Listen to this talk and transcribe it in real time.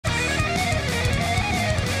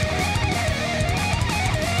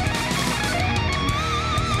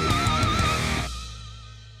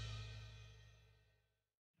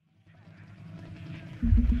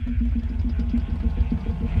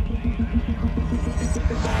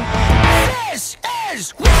This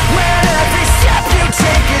is when every step you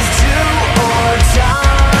take is do or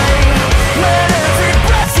die. When every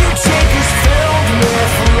breath you take is filled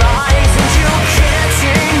with lies and you can't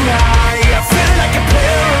deny. You're feeling like you're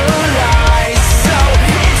paralyzed, so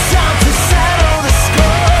it's time to settle the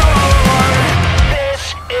score. This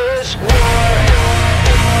is war.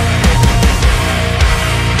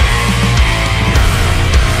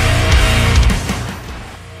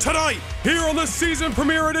 Tonight, here on the season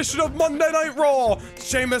premiere edition of Monday Night Raw,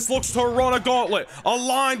 Sheamus looks to run a gauntlet,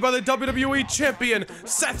 aligned by the WWE Champion,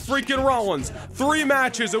 Seth freaking Rollins. 3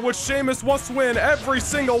 matches in which Sheamus must win every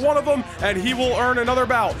single one of them, and he will earn another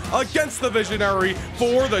bout against the Visionary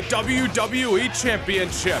for the WWE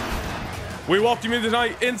Championship. We welcome you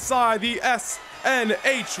tonight inside the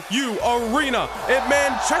SNHU Arena in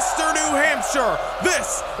Manchester, New Hampshire.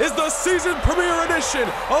 This is the season premiere edition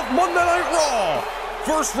of Monday Night Raw.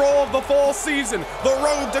 First Raw of the fall season, the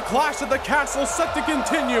road to Clash at the Castle set to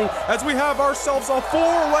continue as we have ourselves a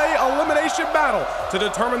 4-way elimination battle to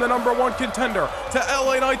determine the #1 contender to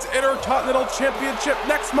LA Knight's Intercontinental Championship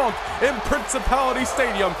next month in Principality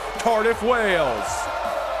Stadium, Cardiff, Wales.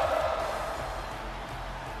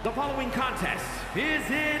 The following contest is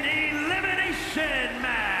an elimination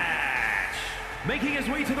match. Making his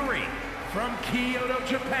way to the ring from Kyoto,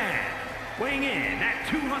 Japan, weighing in at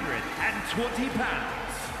 220 pounds,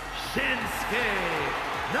 Shinsuke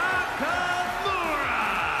Nakamura.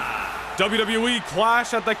 WWE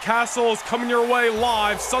Clash at the Castle is coming your way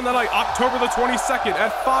live Sunday night, October the 22nd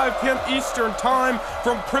at 5 p.m. Eastern Time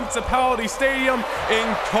from Principality Stadium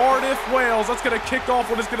in Cardiff, Wales. That's going to kick off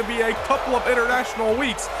what is going to be a couple of international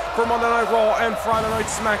weeks for Monday Night Raw and Friday Night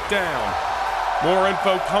SmackDown. More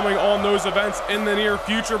info coming on those events in the near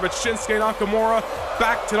future, but Shinsuke Nakamura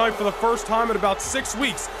back tonight for the first time in about 6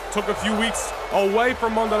 weeks. Took a few weeks away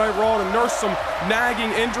from Monday Night Raw to nurse some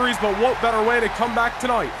nagging injuries, but what better way to come back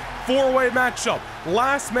tonight? 4-way matchup.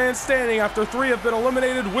 Last man standing after 3 have been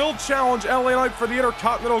eliminated will challenge LA Knight for the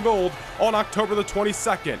Intercontinental Gold on October the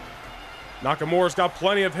 22nd. Nakamura's got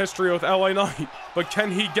plenty of history with LA Knight, but can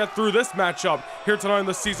he get through this matchup here tonight in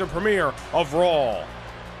the season premiere of Raw?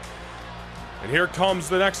 And here comes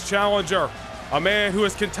the next challenger, a man who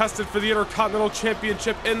has contested for the Intercontinental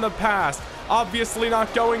Championship in the past, obviously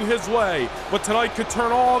not going his way, but tonight could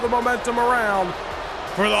turn all the momentum around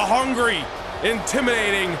for the hungry,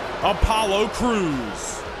 intimidating Apollo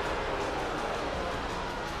Crews.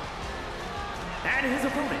 And his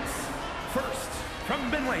opponents, first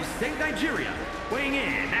from Benue State, Nigeria, weighing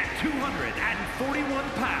in at 241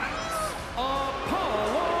 pounds,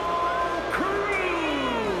 Apollo.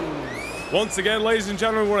 Once again, ladies and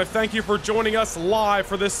gentlemen, we want to thank you for joining us live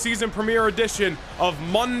for this season premiere edition of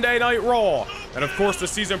Monday Night Raw. And of course, the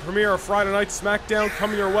season premiere of Friday Night SmackDown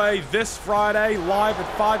coming your way this Friday, live at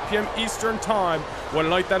 5 p.m. Eastern Time. What a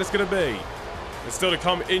night that is going to be. And still to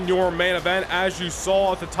come in your main event, as you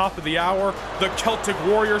saw at the top of the hour, the Celtic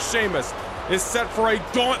Warrior Sheamus is set for a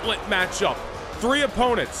gauntlet matchup. 3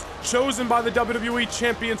 opponents chosen by the WWE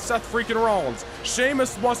Champion Seth freaking Rollins.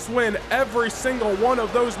 Sheamus must win every single one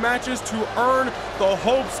of those matches to earn the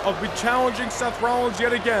hopes of challenging Seth Rollins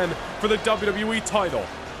yet again for the WWE title.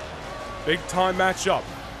 Big time matchup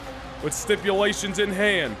with stipulations in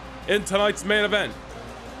hand in tonight's main event.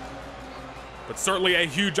 But certainly a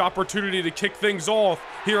huge opportunity to kick things off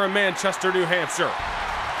here in Manchester, New Hampshire.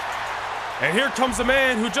 And here comes a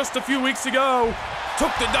man who just a few weeks ago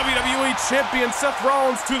took the WWE Champion Seth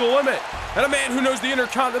Rollins to the limit, and a man who knows the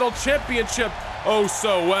Intercontinental Championship oh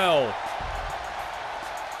so well.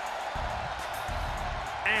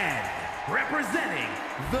 And representing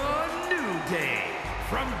the New Day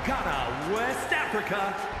from Ghana, West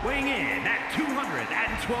Africa, weighing in at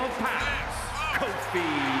 212 pounds, Kofi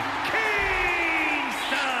Kingston.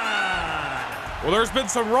 Well, there's been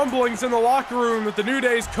some rumblings in the locker room that the New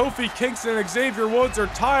Day's Kofi Kingston and Xavier Woods are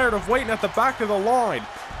tired of waiting at the back of the line.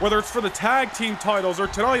 Whether it's for the tag team titles or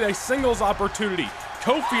tonight a singles opportunity,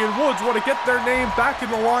 Kofi and Woods want to get their name back in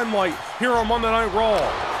the limelight here on Monday Night Raw.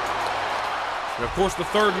 And of course, the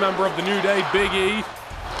 3rd member of the New Day, Big E,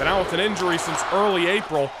 been out with an injury since early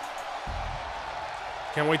April.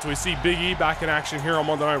 Can't wait till we see Big E back in action here on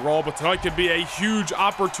Monday Night Raw, but tonight could be a huge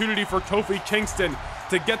opportunity for Kofi Kingston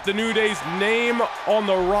to get the New Day's name on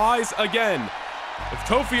the rise again. If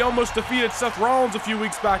Kofi almost defeated Seth Rollins a few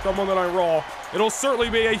weeks back on Monday Night Raw, it'll certainly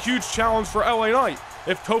be a huge challenge for LA Knight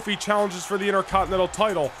if Kofi challenges for the Intercontinental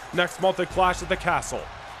title next month at Clash at the Castle.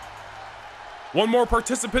 One more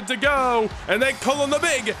participant to go, and they call him the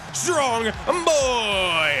Big Strong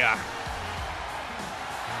Boy.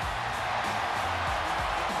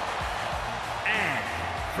 And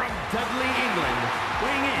from Dudley, England,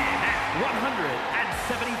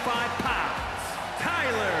 175 pounds,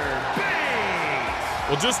 Tyler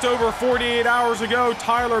Bate. Well, just over 48 hours ago,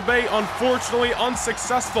 Tyler Bate unfortunately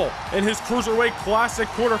unsuccessful in his Cruiserweight Classic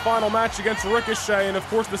quarterfinal match against Ricochet, and of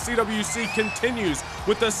course the CWC continues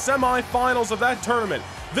with the semifinals of that tournament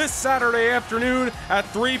this Saturday afternoon at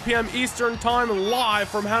 3 p.m. Eastern Time, live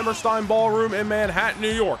from Hammerstein Ballroom in Manhattan,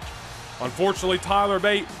 New York. Unfortunately, Tyler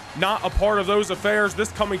Bate not a part of those affairs.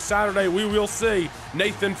 This coming Saturday, we will see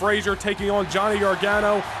Nathan Frazier taking on Johnny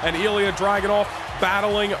Gargano and Ilya Dragunov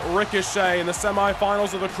battling Ricochet in the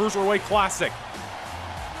semifinals of the Cruiserweight Classic.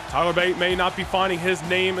 Tyler Bate may not be finding his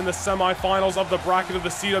name in the semifinals of the bracket of the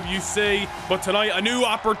CWC, but tonight a new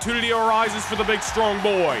opportunity arises for the big strong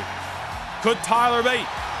boy. Could Tyler Bate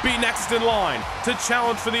be next in line to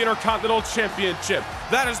challenge for the Intercontinental Championship?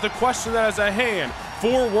 That is the question that is at hand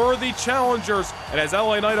for worthy challengers. And as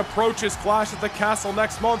LA Knight approaches Clash at the Castle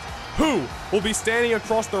next month, who will be standing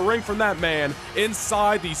across the ring from that man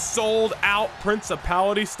inside the sold-out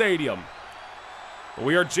Principality Stadium? But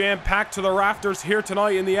we are jam-packed to the rafters here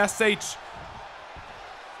tonight in the NHSU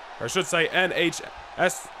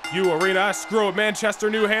Arena. Screw it, Manchester,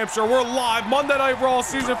 New Hampshire. We're live, Monday Night Raw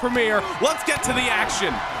season premiere. Let's get to the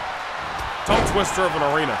action. Tongue twister of an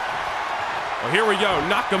arena. Well, here we go.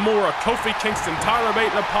 Nakamura, Kofi Kingston, Tyler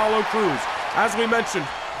Bate, and Apollo Crews. As we mentioned,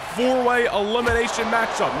 four-way elimination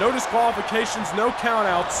matchup. No disqualifications, no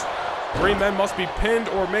countouts. 3 men must be pinned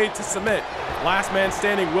or made to submit. Last man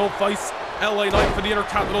standing will face LA Knight for the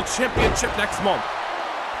Intercontinental Championship next month.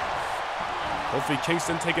 Kofi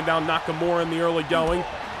Kingston taking down Nakamura in the early going.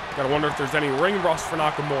 Gotta wonder if there's any ring rust for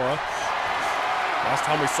Nakamura. Last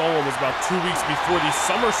time we saw him was about 2 weeks before the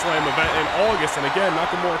SummerSlam event in August. And again,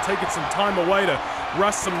 Nakamura taking some time away to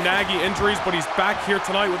rest some nagging injuries, but he's back here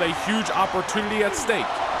tonight with a huge opportunity at stake.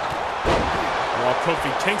 While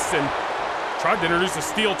Kofi Kingston tried to introduce a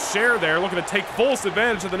steel chair there, looking to take full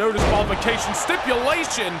advantage of the no disqualification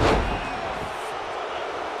stipulation.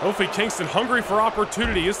 Kofi Kingston hungry for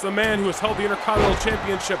opportunity. This is the man who has held the Intercontinental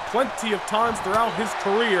Championship plenty of times throughout his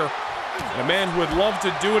career. And a man who would love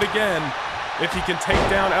to do it again if he can take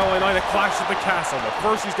down LA Knight at Clash at the Castle. But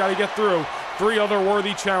first he's got to get through 3 other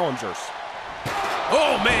worthy challengers.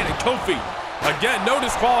 Oh man, and Kofi, again, no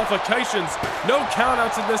disqualifications, no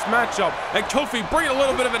countouts in this matchup. And Kofi bringing a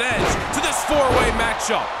little bit of an edge to this 4-way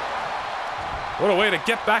matchup. What a way to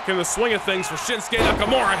get back in the swing of things for Shinsuke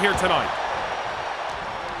Nakamura here tonight.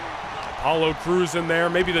 Apollo Crews in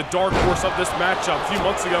there, maybe the dark horse of this matchup. A few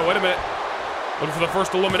months ago, wait a minute. Looking for the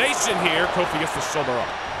first elimination here. Kofi gets the shoulder up.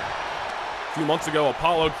 A few months ago,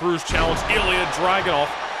 Apollo Crews challenged Ilya Dragunov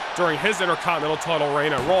during his Intercontinental title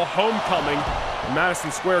reign at Raw Homecoming in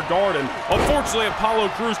Madison Square Garden. Unfortunately, Apollo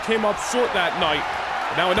Crews came up short that night.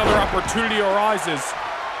 But now another opportunity arises.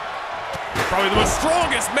 Probably the most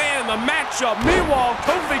strongest man in the matchup. Meanwhile,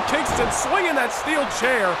 Kofi Kingston swinging that steel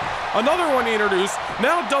chair. Another one he introduced.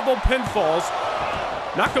 Now double pinfalls.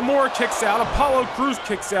 Nakamura kicks out. Apollo Crews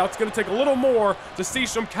kicks out. It's going to take a little more to see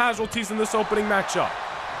some casualties in this opening matchup.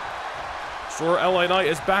 Sure, LA Knight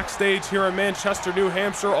is backstage here in Manchester, New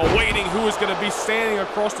Hampshire, awaiting who is going to be standing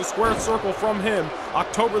across the square circle from him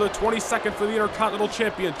October the 22nd for the Intercontinental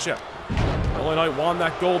Championship. LA Knight won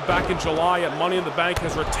that gold back in July at Money in the Bank,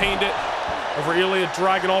 has retained it over Ilya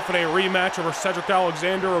Dragunov in a rematch over Cedric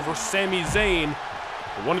Alexander over Sami Zayn.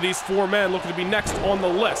 But one of these 4 men looking to be next on the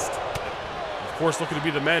list. Of course, looking to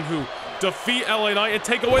be the men who defeat LA Knight and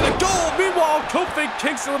take away the gold. Meanwhile, Kofi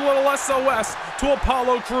Kingston with a little SOS to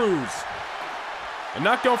Apollo Crews. And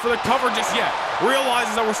not going for the cover just yet.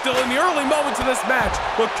 Realizes that we're still in the early moments of this match.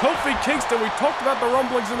 But Kofi Kingston, we talked about the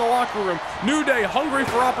rumblings in the locker room. New Day hungry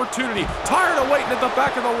for opportunity. Tired of waiting at the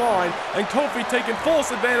back of the line. And Kofi taking full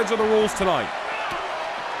advantage of the rules tonight.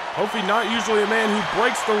 Kofi not usually a man who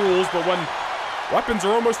breaks the rules, but when weapons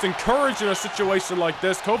are almost encouraged in a situation like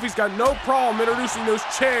this, Kofi's got no problem introducing those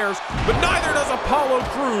chairs. But neither does Apollo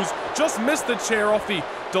Crews. Just missed the chair off the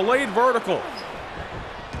delayed vertical.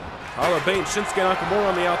 Tyler Bate and Shinsuke Nakamura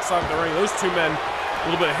on the outside of the ring. Those 2 men, a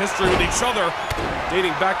little bit of history with each other,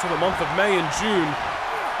 dating back to the month of May and June.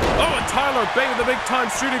 Oh, and Tyler Bate with the big-time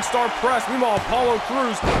shooting star press. Meanwhile, Apollo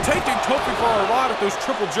Crews taking Kofi for a ride at those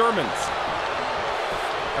triple Germans.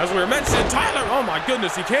 As we were mentioning, Tyler, oh my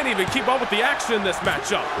goodness, he can't even keep up with the action in this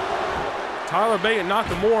matchup. Tyler Bate and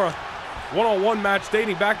Nakamura, one-on-one match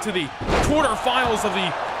dating back to the quarterfinals of the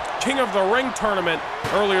King of the Ring tournament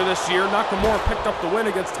earlier this year. Nakamura picked up the win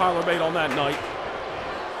against Tyler Bate on that night.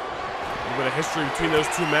 A little bit of history between those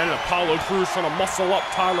 2 men, and Apollo Crews trying to muscle up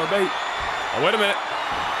Tyler Bate. Oh, wait a minute.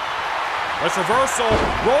 Nice reversal.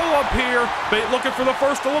 Roll up here. Bate looking for the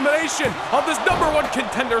first elimination of this #1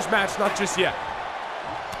 contenders match. Not just yet.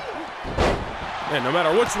 And no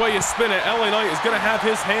matter which way you spin it, LA Knight is going to have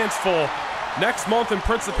his hands full next month in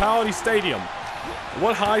Principality Stadium.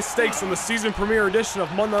 What high stakes in the season premiere edition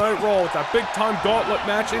of Monday Night Raw with that big-time gauntlet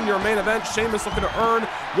match in your main event. Sheamus looking to earn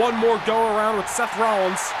one more go-around with Seth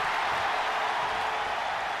Rollins.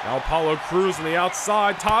 Now Apollo Crews on the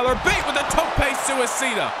outside. Tyler Bate with the tope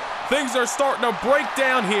suicida. Things are starting to break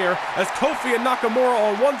down here as Kofi and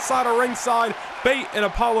Nakamura on one side of ringside, Bate and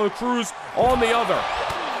Apollo Crews on the other.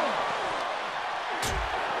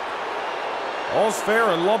 All's fair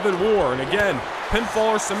in love and war, and again,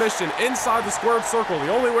 pinfall or submission inside the squared circle. The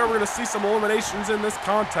only way we're going to see some eliminations in this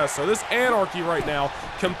contest. So this anarchy right now,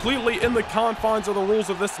 completely in the confines of the rules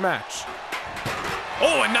of this match.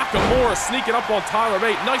 Oh, and Nakamura sneaking up on Tyler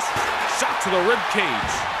Bate. Nice shot to the rib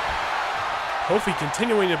cage. Kofi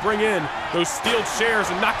continuing to bring in those steel chairs,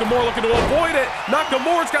 and Nakamura looking to avoid it.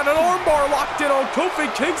 Nakamura's got an armbar locked in on Kofi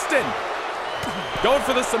Kingston. Going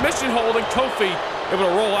for the submission hold, and Kofi able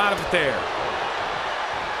to roll out of it there.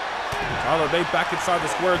 Tyler Bate back inside the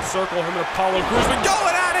squared circle. Him and Apollo Crews been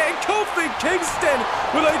going at it, and Kofi Kingston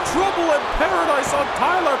with a trouble in paradise on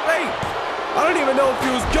Tyler Bate. I don't even know if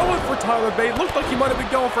he was going for Tyler Bate. Looked like he might have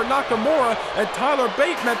been going for Nakamura, and Tyler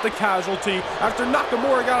Bate met the casualty after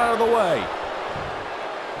Nakamura got out of the way.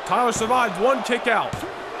 Tyler survived one kick out.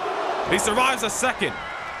 He survives a second.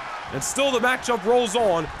 And still the matchup rolls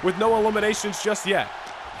on with no eliminations just yet.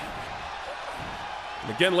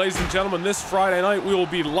 And again, ladies and gentlemen, this Friday night we will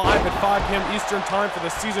be live at 5 p.m. Eastern Time for the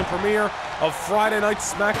season premiere of Friday Night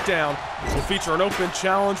SmackDown. It will feature an open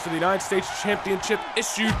challenge for the United States Championship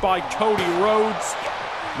issued by Cody Rhodes.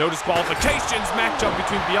 No disqualifications, matchup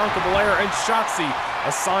between Bianca Belair and Shotzi,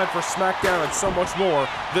 a sign for SmackDown, and so much more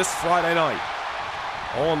this Friday night.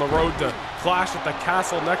 All on the road to Clash at the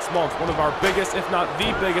Castle next month, one of our biggest, if not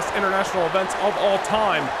the biggest, international events of all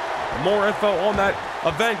time. More info on that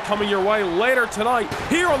event coming your way later tonight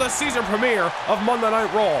here on the season premiere of Monday Night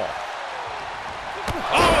Raw.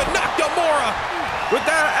 Oh, and Nakamura with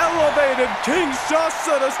that elevated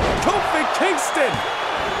Kinshasa to Kofi Kingston.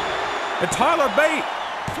 And Tyler Bate,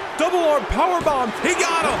 double arm powerbomb, he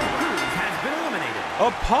got him.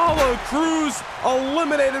 Apollo Crews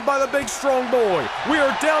eliminated by the big strong boy. We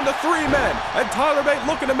are down to 3 men, and Tyler Bate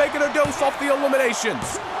looking to make it a dose off the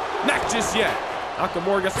eliminations. Not just yet.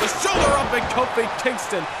 Nakamura gets the shoulder up, and Kofi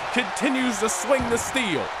Kingston continues to swing the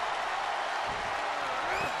steel.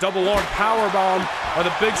 Double arm powerbomb by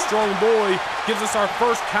the big strong boy gives us our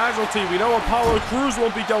first casualty. We know Apollo Crews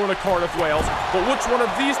won't be going to Cardiff, Wales, but which one of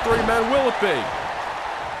these 3 men will it be?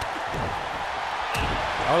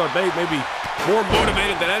 Tyler Bate may be more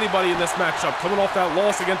motivated than anybody in this matchup, coming off that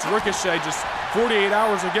loss against Ricochet just 48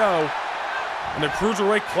 hours ago in the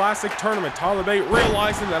Cruiserweight Classic Tournament. Tyler Bate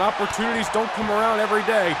realizing that opportunities don't come around every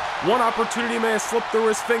day. One opportunity may have slipped through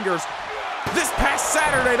his fingers this past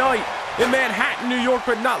Saturday night in Manhattan, New York,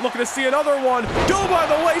 but not looking to see another one go by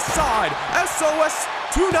the wayside. SOS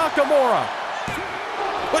to Nakamura.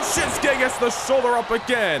 But Shinsuke gets the shoulder up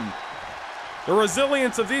again. The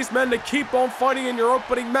resilience of these men to keep on fighting in your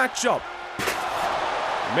opening matchup.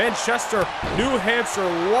 Manchester, New Hampshire,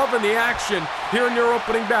 loving the action here in your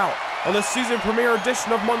opening bout on the season premiere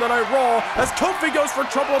edition of Monday Night Raw as Kofi goes for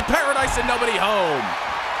trouble in paradise and nobody home.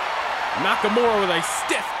 Nakamura with a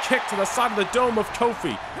stiff kick to the side of the dome of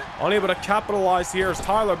Kofi. Unable to capitalize here as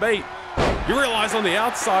Tyler Bate, you realize on the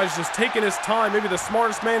outside is just taking his time, maybe the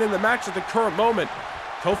smartest man in the match at the current moment.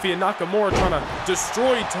 Kofi and Nakamura trying to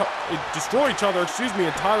destroy each other,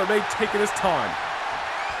 and Tyler Bate taking his time.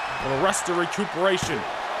 A rest of recuperation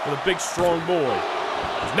for the big strong boy.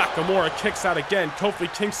 As Nakamura kicks out again,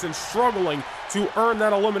 Kofi Kingston struggling to earn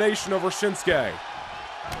that elimination over Shinsuke.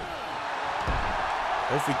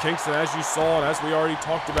 Kofi Kingston, as you saw and as we already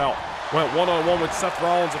talked about, went one-on-one with Seth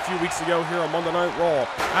Rollins a few weeks ago here on Monday Night Raw.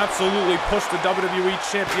 Absolutely pushed the WWE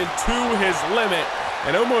Champion to his limit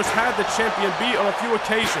and almost had the champion beat on a few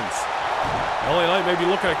occasions. LA Knight may be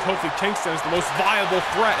looking at Kofi Kingston as the most viable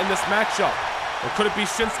threat in this matchup. Or could it be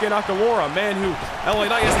Shinsuke Nakamura, a man who LA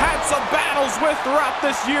Knight has had some battles with throughout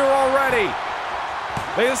this year already?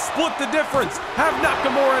 They have split the difference, have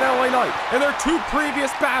Nakamura and LA Knight in their 2 previous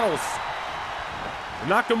battles.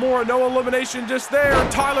 Nakamura, no elimination just there.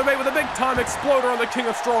 Tyler Bate with a big-time exploder on the King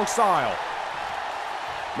of Strong Style.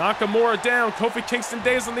 Nakamura down, Kofi Kingston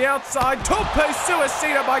days on the outside. Tope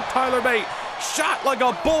suicida by Tyler Bate. Shot like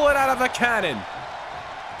a bullet out of a cannon.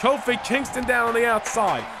 Kofi Kingston down on the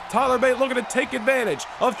outside. Tyler Bate looking to take advantage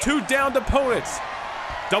of 2 downed opponents.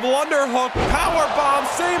 Double underhook, power bomb,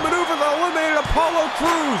 same maneuver that eliminated Apollo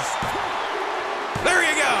Crews. There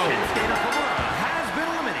you go. Nakamura has been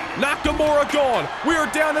eliminated. Nakamura gone. We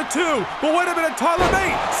are down to 2. But wait a minute, Tyler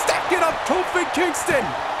Bate stacking up Kofi Kingston.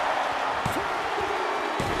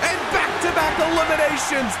 And back-to-back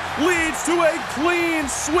eliminations leads to a clean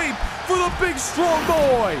sweep for the big strong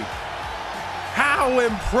boy. How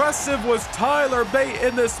impressive was Tyler Bate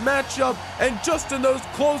in this matchup, and just in those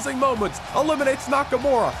closing moments, eliminates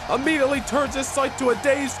Nakamura, immediately turns his sight to a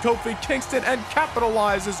dazed Kofi Kingston, and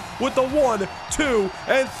capitalizes with the 1, 2,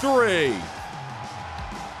 and 3.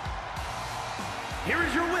 Here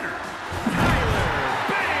is your winner, Tyler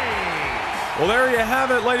Bate. Well, there you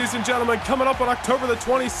have it, ladies and gentlemen. Coming up on October the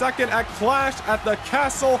 22nd at Clash at the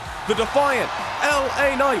Castle, the defiant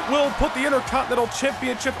LA Knight will put the Intercontinental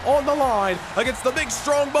Championship on the line against the big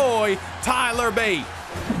strong boy, Tyler Bate.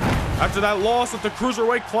 After that loss at the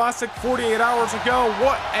Cruiserweight Classic 48 hours ago,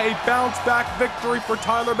 what a bounce-back victory for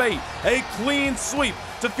Tyler Bate. A clean sweep,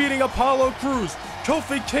 defeating Apollo Crews,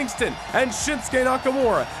 Kofi Kingston, and Shinsuke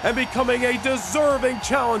Nakamura, and becoming a deserving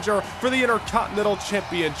challenger for the Intercontinental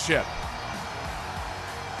Championship.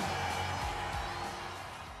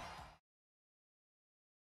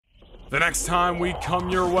 The next time we come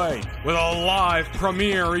your way with a live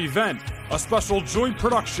premiere event, a special joint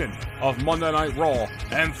production of Monday Night Raw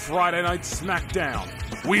and Friday Night SmackDown,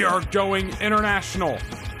 we are going international.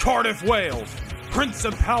 Cardiff, Wales,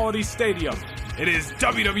 Principality Stadium. It is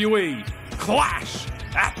WWE Clash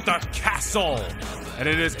at the Castle. And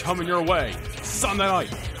it is coming your way Sunday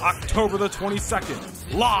night, October the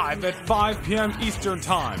 22nd, live at 5 p.m. Eastern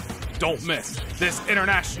Time. Don't miss this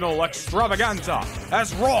international extravaganza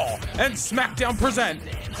as Raw and SmackDown present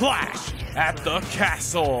Clash at the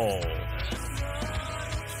Castle.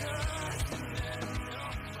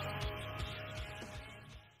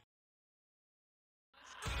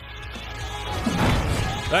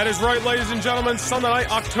 That is right, ladies and gentlemen. Sunday night,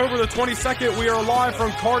 October the 22nd, we are live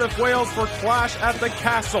from Cardiff, Wales for Clash at the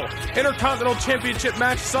Castle. Intercontinental Championship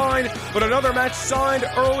match signed, but another match signed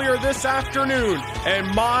earlier this afternoon. And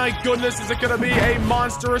my goodness, is it going to be a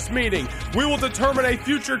monstrous meeting. We will determine a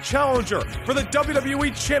future challenger for the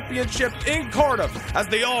WWE Championship in Cardiff as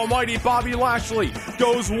the almighty Bobby Lashley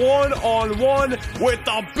goes one-on-one with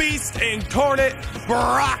the beast incarnate,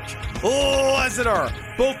 Brock Lesnar.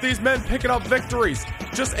 Both these men picking up victories.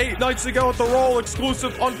 Just 8 nights ago at the Raw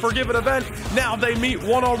exclusive Unforgiven event, now they meet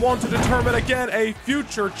one-on-one to determine again a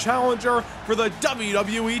future challenger for the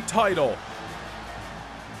WWE title.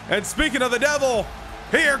 And speaking of the devil,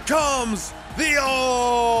 here comes the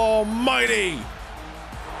Almighty.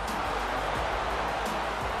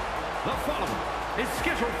 The following is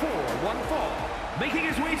scheduled for one fall, making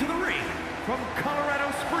his way to the ring from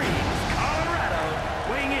Colorado Springs,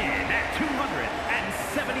 Colorado, weighing in at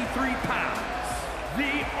 273 pounds.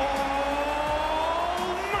 The almighty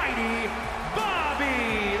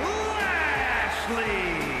Bobby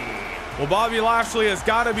Lashley. Well, Bobby Lashley has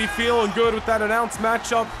got to be feeling good with that announced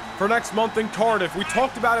matchup for next month in Cardiff. We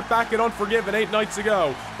talked about it back at Unforgiven 8 nights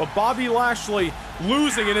ago, but Bobby Lashley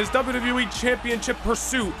losing in his WWE Championship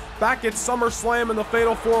pursuit back at SummerSlam in the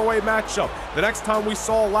Fatal 4-Way matchup. The next time we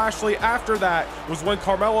saw Lashley after that was when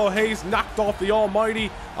Carmelo Hayes knocked off the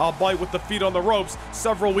Almighty, albeit with the feet on the ropes,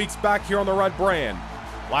 several weeks back here on the Red Brand.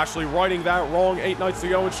 Lashley righting that wrong 8 nights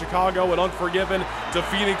ago in Chicago and Unforgiven,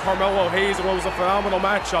 defeating Carmelo Hayes in what was a phenomenal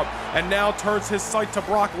matchup, and now turns his sight to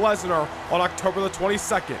Brock Lesnar on October the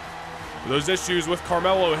 22nd. Those issues with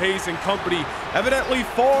Carmelo Hayes and company evidently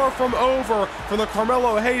far from over from the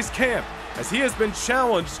Carmelo Hayes camp, as he has been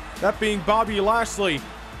challenged, that being Bobby Lashley,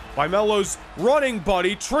 by Melo's running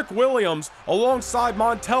buddy Trick Williams alongside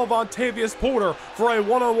Montel Vontavious Porter for a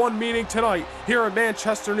one-on-one meeting tonight here in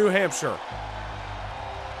Manchester, New Hampshire.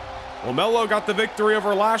 Well, Melo got the victory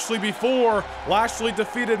over Lashley before. Lashley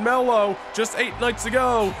defeated Melo just 8 nights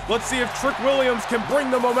ago. Let's see if Trick Williams can bring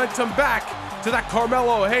the momentum back to that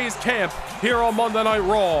Carmelo Hayes camp here on Monday Night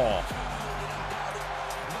Raw.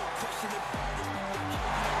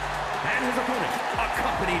 And his opponent,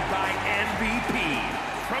 accompanied by MVP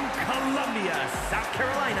from Columbia, South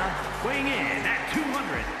Carolina, weighing in at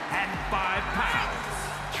 205 pounds,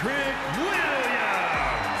 Trick Williams.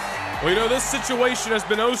 Well, you know, this situation has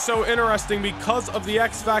been oh so interesting because of the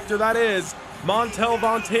X Factor that is Montel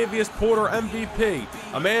Vontavious Porter, MVP,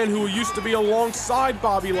 a man who used to be alongside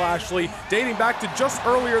Bobby Lashley dating back to just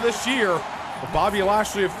earlier this year. But Bobby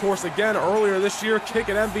Lashley, of course, again earlier this year,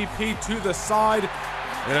 kicking MVP to the side.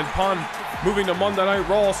 And upon moving to Monday Night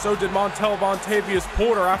Raw, so did Montel Vontavious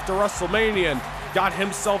Porter after WrestleMania and got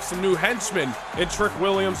himself some new henchmen in Trick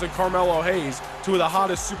Williams and Carmelo Hayes, two of the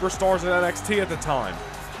hottest superstars in NXT at the time.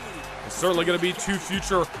 It's certainly going to be two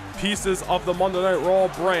future pieces of the Monday Night Raw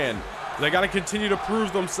brand. They got to continue to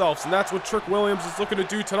prove themselves, and that's what Trick Williams is looking to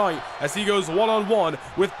do tonight as he goes one-on-one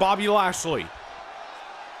with Bobby Lashley.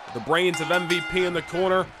 The brains of MVP in the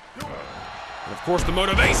corner. And of course, the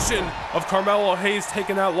motivation of Carmelo Hayes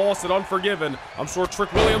taking that loss at Unforgiven. I'm sure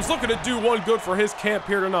Trick Williams looking to do one good for his camp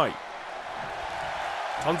here tonight.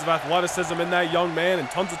 Tons of athleticism in that young man and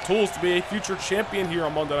tons of tools to be a future champion here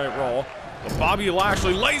on Monday Night Raw. But Bobby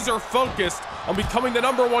Lashley laser focused on becoming the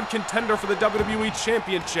 #1 contender for the WWE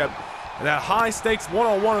Championship. And that high-stakes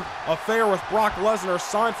one-on-one affair with Brock Lesnar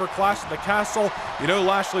signed for Clash at the Castle. You know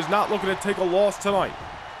Lashley's not looking to take a loss tonight.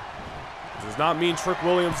 This does not mean Trick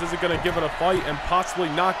Williams isn't going to give it a fight and possibly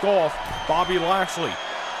knock off Bobby Lashley.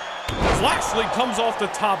 As Lashley comes off the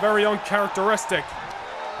top, very uncharacteristic.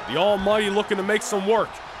 The Almighty looking to make some work.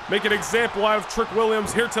 Make an example out of Trick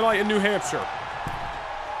Williams here tonight in New Hampshire.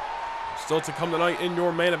 Still to come tonight in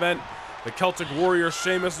your main event, the Celtic Warrior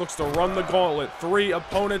Sheamus looks to run the gauntlet. 3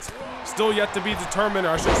 opponents still yet to be determined,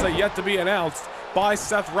 or I should say yet to be announced, by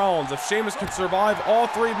Seth Rollins. If Sheamus can survive all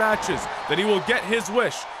 3 matches, then he will get his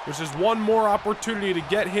wish, which is one more opportunity to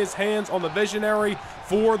get his hands on the Visionary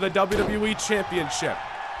for the WWE Championship.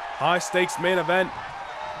 High stakes main event.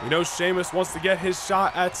 We know Sheamus wants to get his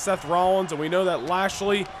shot at Seth Rollins, and we know that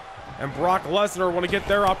Lashley and Brock Lesnar want to get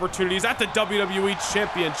their opportunities at the WWE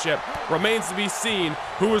Championship. Remains to be seen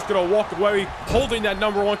who is going to walk away holding that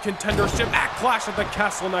 #1 contendership at Clash at the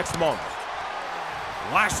Castle next month.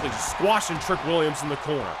 Lashley just squashing Trick Williams in the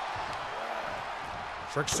corner.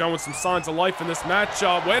 Trick showing some signs of life in this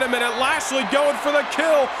matchup. Wait a minute, Lashley going for the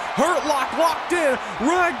kill. Hurt Lock locked in.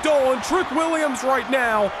 Ragdolling Trick Williams right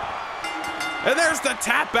now. And there's the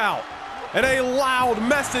tap out. And a loud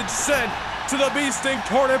message sent to the Beast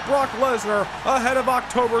Incarnate Brock Lesnar ahead of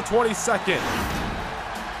October 22nd.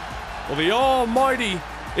 Well, the Almighty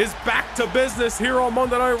is back to business here on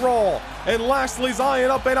Monday Night Raw, and Lashley's eyeing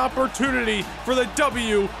up an opportunity for the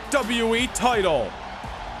WWE title.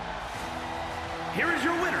 Here is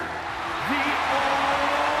your winner, the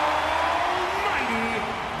Almighty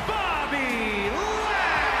Bobby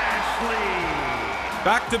Lashley.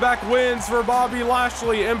 Back-to-back wins for Bobby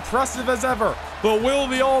Lashley, impressive as ever. But will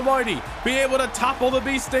the Almighty be able to topple the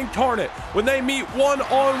Beast Incarnate when they meet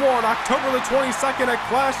one-on-one October the 22nd at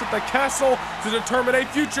Clash at the Castle to determine a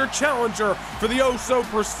future challenger for the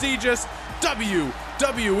oh-so-prestigious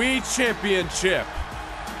WWE Championship?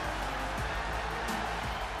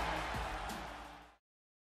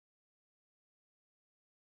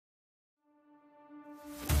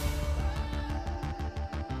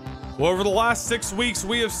 Well, over the last 6 weeks,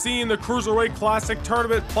 we have seen the Cruiserweight Classic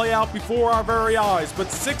tournament play out before our very eyes, but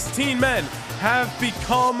 16 men have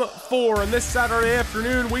become 4, and this Saturday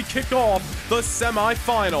afternoon, we kick off the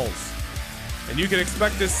semifinals. And you can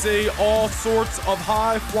expect to see all sorts of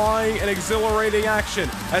high-flying and exhilarating action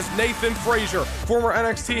as Nathan Frazier, former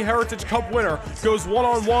NXT Heritage Cup winner, goes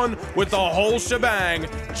one-on-one with the whole shebang,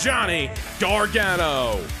 Johnny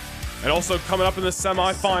Gargano. And also coming up in the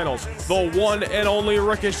semifinals, the one and only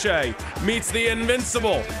Ricochet meets the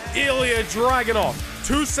invincible Ilya Dragunov.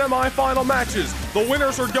 2 semifinal matches. The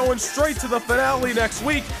winners are going straight to the finale next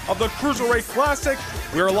week of the Cruiserweight Classic.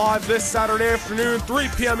 We are live this Saturday afternoon, 3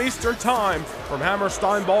 p.m. Eastern Time from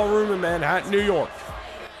Hammerstein Ballroom in Manhattan, New York.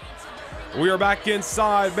 We are back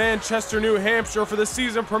inside Manchester, New Hampshire for the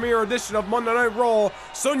season premiere edition of Monday Night Raw.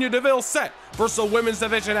 Sonya Deville set for some women's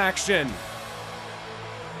division action.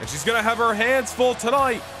 And she's going to have her hands full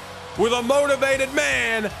tonight with a motivated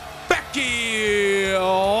man, Becky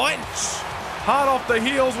Lynch. Hot off the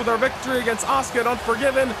heels with her victory against Asuka at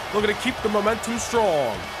Unforgiven, looking to keep the momentum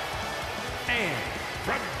strong. And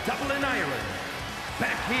from Dublin, Ireland,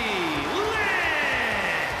 Becky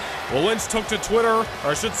Lynch. Well, Lynch took to Twitter, or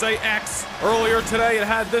I should say X, earlier today and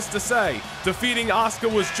had this to say: defeating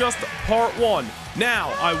Asuka was just part 1.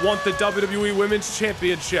 Now I want the WWE Women's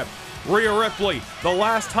Championship. Rhea Ripley, the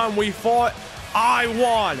last time we fought, I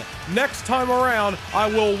won. Next time around, I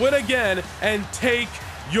will win again and take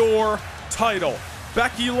your title.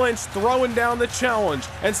 Becky Lynch throwing down the challenge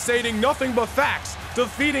and stating nothing but facts,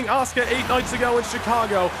 defeating Asuka 8 nights ago in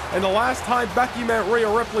Chicago. And the last time Becky met Rhea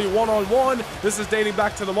Ripley one-on-one, this is dating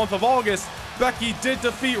back to the month of August, Becky did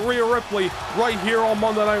defeat Rhea Ripley right here on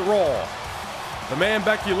Monday Night Raw. The man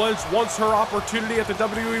Becky Lynch wants her opportunity at the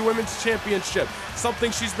WWE Women's Championship,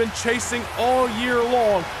 something she's been chasing all year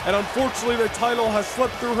long, and unfortunately the title has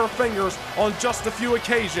slipped through her fingers on just a few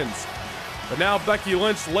occasions. But now Becky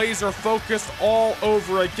Lynch laser focused all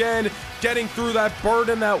over again, getting through that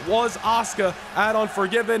burden that was Asuka at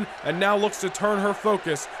Unforgiven, and now looks to turn her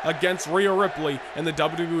focus against Rhea Ripley in the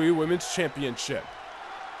WWE Women's Championship.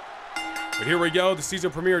 But here we go. The season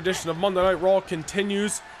premiere edition of Monday Night Raw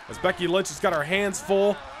continues as Becky Lynch has got her hands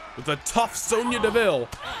full with the tough Sonya Deville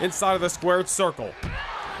inside of the squared circle.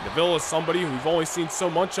 Deville is somebody who we've only seen so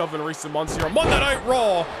much of in recent months here on Monday Night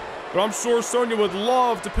Raw, but I'm sure Sonya would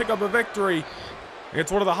love to pick up a victory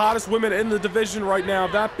against one of the hottest women in the division right now,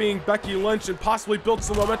 that being Becky Lynch, and possibly build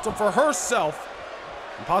some momentum for herself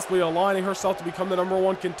and possibly aligning herself to become the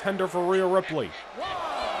 #1 contender for Rhea Ripley.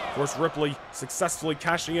 Of course, Ripley successfully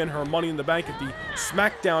cashing in her Money in the Bank at the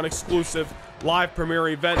SmackDown exclusive live premiere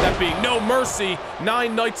event, that being No Mercy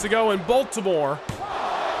 9 nights ago in Baltimore,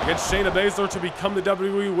 against Shayna Baszler to become the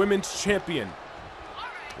WWE Women's Champion.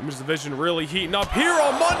 Women's division really heating up here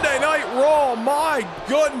on Monday Night Raw. My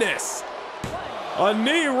goodness. A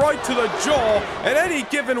knee right to the jaw. At any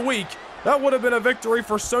given week, that would have been a victory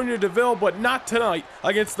for Sonya Deville, but not tonight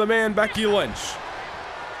against the man Becky Lynch.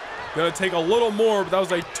 Gonna take a little more, but that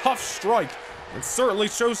was a tough strike. And certainly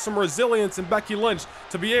shows some resilience in Becky Lynch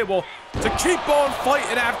to be able to keep on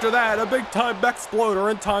fighting after that. A big-time Bexploder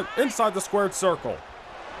inside the squared circle.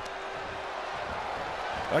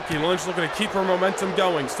 Becky Lynch looking to keep her momentum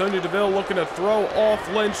going. Sonya Deville looking to throw off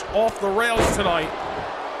Lynch off the rails tonight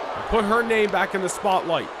and put her name back in the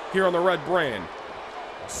spotlight here on the red brand.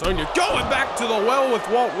 Sonya going back to the well with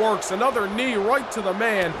what works. Another knee right to the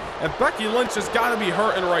man, and Becky Lynch has got to be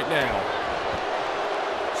hurting right now.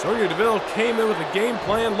 Sonya Deville came in with a game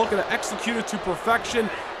plan, looking to execute it to perfection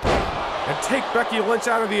and take Becky Lynch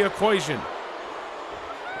out of the equation.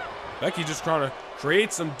 Becky just trying to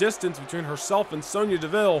create some distance between herself and Sonya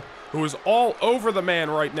Deville, who is all over the man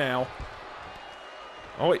right now.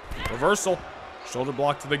 Oh wait, reversal. Shoulder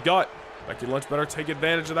block to the gut. Becky Lynch better take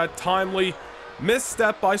advantage of that timely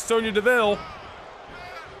misstep by Sonya Deville.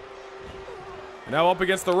 Now up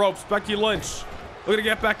against the ropes, Becky Lynch looking to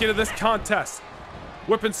get back into this contest.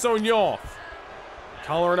 Whipping Sonya off.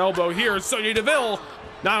 Collar and elbow here, and Sonya Deville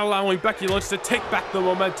not allowing Becky Lynch to take back the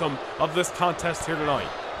momentum of this contest here tonight.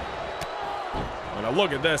 Now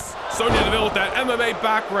look at this. Sonya Deville with that MMA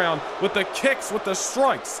background, with the kicks, with the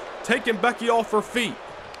strikes, taking Becky off her feet.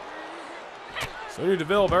 Sonya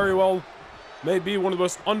Deville very well may be one of the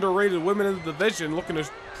most underrated women in the division, looking to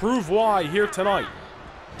prove why here tonight.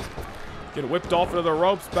 Get whipped off into the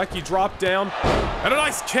ropes. Becky dropped down. And a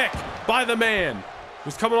nice kick by the man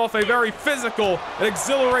who's coming off a very physical and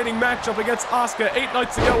exhilarating matchup against Asuka 8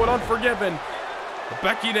 nights ago at Unforgiven. But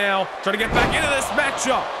Becky now trying to get back into this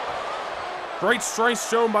matchup. Great strength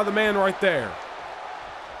shown by the man right there.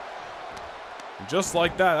 And just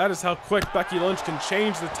like that, that is how quick Becky Lynch can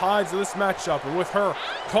change the tides of this matchup. And with her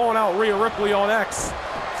calling out Rhea Ripley on X,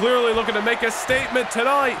 clearly looking to make a statement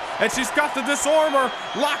tonight. And she's got the disarmer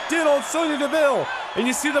locked in on Sonya Deville. And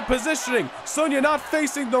you see the positioning. Sonya not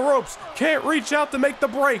facing the ropes. Can't reach out to make the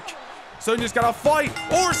break. Sonya's got to fight,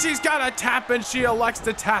 or she's got to tap, and she elects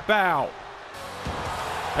to tap out.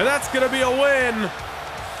 And that's going to be a win.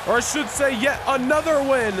 Or I should say yet another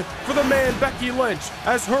win for the man Becky Lynch,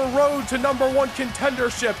 as her road to #1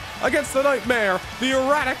 contendership against the Nightmare, the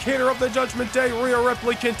Eradicator of the Judgment Day, Rhea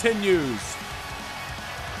Ripley, continues.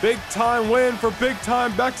 Big time win for big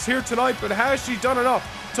time Bex here tonight, but has she done enough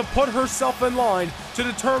to put herself in line to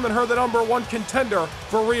determine her the #1 contender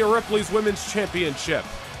for Rhea Ripley's Women's Championship?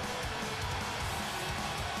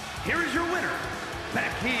 Here is your winner,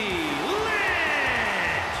 Becky Lynch.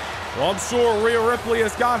 Well, I'm sure Rhea Ripley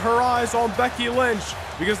has got her eyes on Becky Lynch,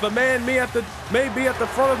 because the man may be at the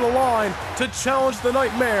front of the line to challenge the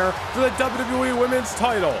Nightmare for the WWE Women's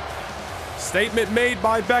title. Statement made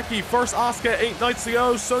by Becky. First Asuka 8 nights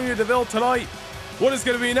ago, Sonya Deville tonight. What is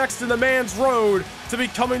going to be next in the man's road to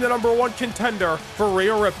becoming the #1 contender for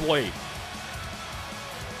Rhea Ripley?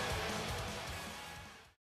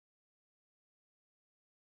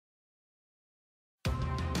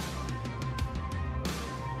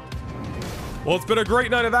 Well, it's been a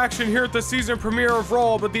great night of action here at the season premiere of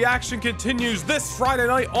Raw, but the action continues this Friday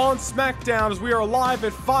night on SmackDown as we are live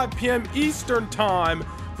at 5 p.m. Eastern Time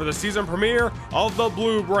for the season premiere of the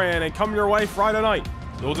Blue Brand. And coming your way Friday night,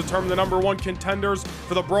 it will determine the #1 contenders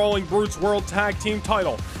for the Brawling Brutes World Tag Team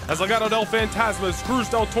title, as Legado del Fantasma, Cruz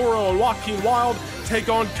del Toro, and Joaquin Wilde take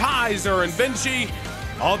on Kaiser and Vinci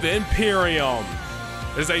of Imperium.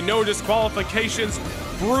 It is a no disqualifications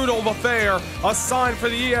brutal affair, a sign for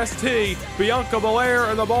the EST, Bianca Belair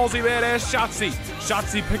and the ballsy badass Shotzi.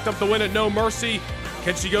 Shotzi picked up the win at No Mercy.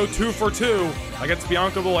 Can she go 2 for 2 against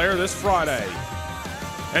Bianca Belair this Friday?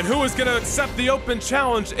 And who is going to accept the open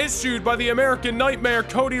challenge issued by the American Nightmare,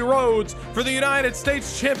 Cody Rhodes, for the United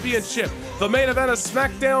States Championship? The main event of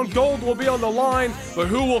SmackDown, gold will be on the line, but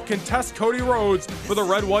who will contest Cody Rhodes for the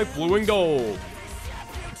red, white, blue, and gold?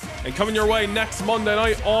 And coming your way next Monday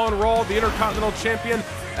night on Raw, the Intercontinental Champion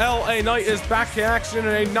LA Knight is back in action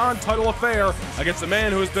in a non-title affair against a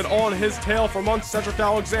man who has been on his tail for months, Cedric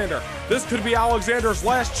Alexander. This could be Alexander's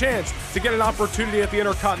last chance to get an opportunity at the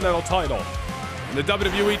Intercontinental title. And the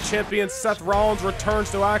WWE Champion Seth Rollins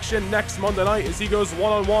returns to action next Monday night as he goes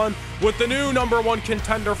one-on-one with the new #1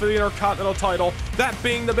 contender for the Intercontinental title, that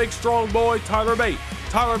being the big strong boy Tyler Bate.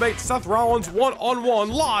 Tyler Bate, Seth Rollins one-on-one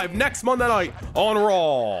live next Monday night on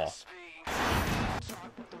Raw.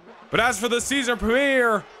 But as for the season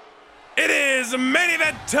premiere, it is main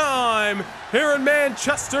event time here in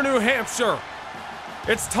Manchester, New Hampshire.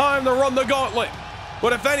 It's time to run the gauntlet,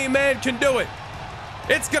 but if any man can do it,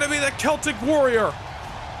 it's gonna be the Celtic Warrior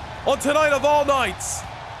on tonight of all nights,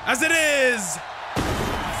 as it is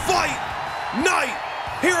Fight Night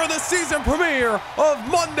here on the season premiere of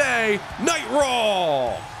Monday Night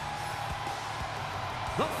Raw.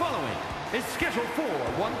 The following is scheduled for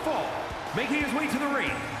one fall, making his way to the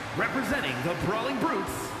ring, representing the Brawling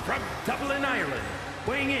Brutes from Dublin, Ireland,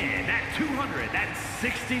 weighing in at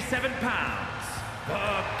 267 pounds,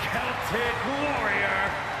 the Celtic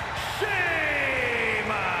Warrior,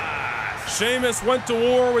 Sheamus! Sheamus went to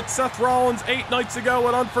war with Seth Rollins 8 nights ago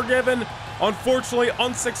at Unforgiven, unfortunately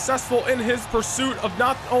unsuccessful in his pursuit of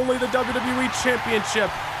not only the WWE Championship,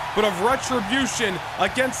 but of retribution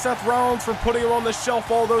against Seth Rollins for putting him on the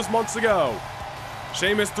shelf all those months ago.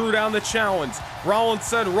 Sheamus threw down the challenge. Rollins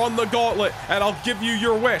said, run the gauntlet and I'll give you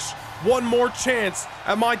your wish. One more chance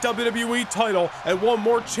at my WWE title and one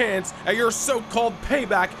more chance at your so-called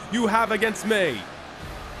payback you have against me.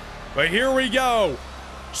 But here we go.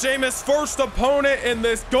 Sheamus' first opponent in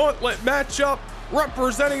this gauntlet matchup,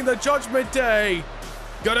 representing the Judgment Day,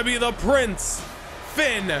 gonna be the Prince,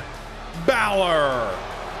 Finn Balor.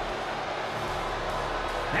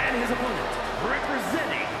 And his opponent,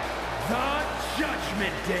 representing the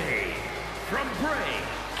Judgment Day, from Bray,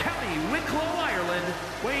 County Wicklow, Ireland,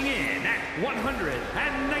 weighing in at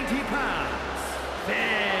 190 pounds,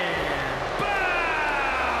 Finn Balor!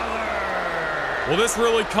 Well, this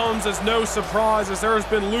really comes as no surprise, as there has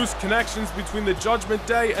been loose connections between the Judgment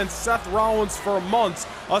Day and Seth Rollins for months,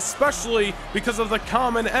 especially because of the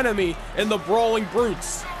common enemy in the Brawling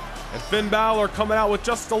Brutes. And Finn Balor coming out with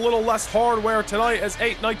just a little less hardware tonight, as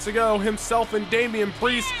 8 nights ago, himself and Damian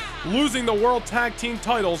Priest losing the World Tag Team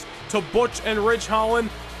titles to Butch and Ridge Holland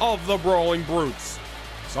of the Brawling Brutes.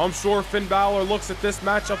 So I'm sure Finn Balor looks at this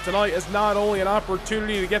matchup tonight as not only an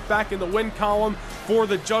opportunity to get back in the win column for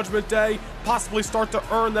the Judgment Day, possibly start to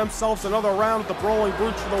earn themselves another round at the Brawling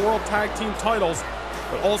Brutes for the World Tag Team titles,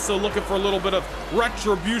 but also looking for a little bit of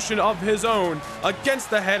retribution of his own against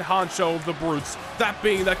the head honcho of the Brutes, that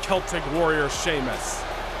being the Celtic Warrior, Sheamus.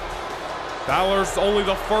 Balor's only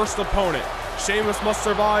the first opponent. Sheamus must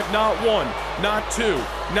survive not 1, not 2,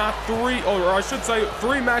 not 3, or I should say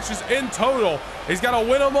 3 matches in total. He's got to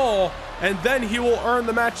win them all, and then he will earn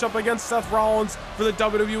the matchup against Seth Rollins for the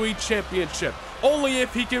WWE Championship. Only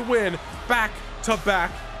if he can win back to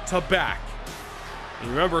back to back. And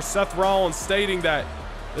remember Seth Rollins stating that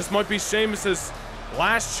this might be Sheamus's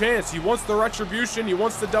last chance. He wants the retribution. He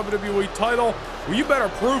wants the WWE title. Well, you better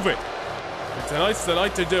prove it. And tonight's the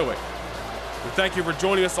night to do it. We thank you for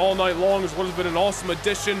joining us all night long as what has been an awesome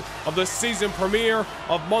edition of the season premiere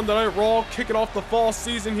of Monday Night Raw, kicking off the fall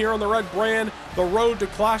season here on the Red Brand. The road to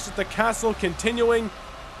Clash at the Castle continuing.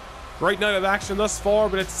 Great night of action thus far,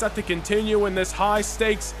 but it's set to continue in this high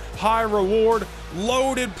stakes, high reward,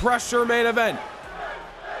 loaded pressure main event.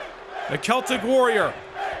 The Celtic Warrior,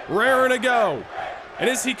 raring to go. And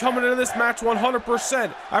is he coming into this match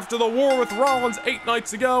 100% after the war with Rollins 8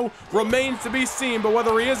 nights ago? Remains to be seen, but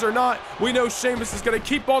whether he is or not, we know Sheamus is going to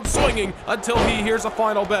keep on swinging until he hears a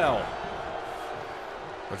final bell.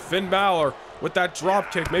 But Finn Balor, with that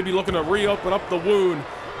dropkick, maybe looking to reopen up the wound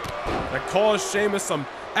that caused Sheamus some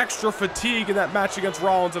extra fatigue in that match against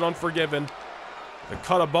Rollins at Unforgiven. The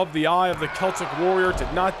cut above the eye of the Celtic Warrior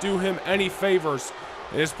did not do him any favors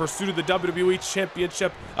in his pursuit of the WWE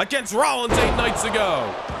Championship against Rollins 8 nights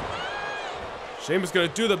ago. Sheamus going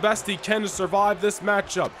to do the best he can to survive this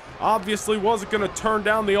matchup. Obviously wasn't going to turn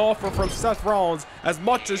down the offer from Seth Rollins as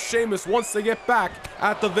much as Sheamus wants to get back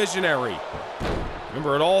at the Visionary.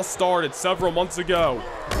 Remember, it all started several months ago.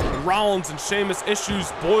 Rollins and Sheamus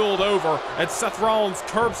issues boiled over, and Seth Rollins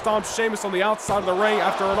curb stomped Sheamus on the outside of the ring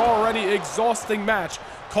after an already exhausting match,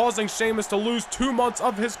 causing Sheamus to lose 2 months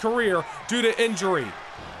of his career due to injury.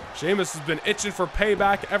 Sheamus has been itching for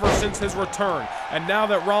payback ever since his return, and now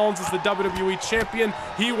that Rollins is the WWE Champion,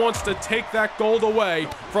 he wants to take that gold away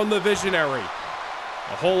from the Visionary.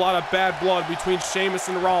 A whole lot of bad blood between Sheamus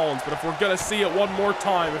and Rollins, but if we're going to see it one more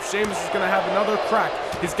time, if Sheamus is going to have another crack,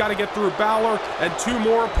 he's got to get through Balor and 2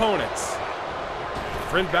 more opponents.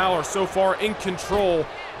 Finn Balor so far in control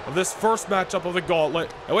of this first matchup of the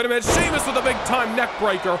Gauntlet. And wait a minute, Sheamus with a big-time neck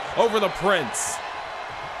breaker over the Prince.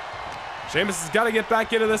 Sheamus has got to get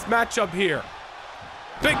back into this matchup here.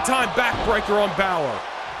 Big-time backbreaker on Balor.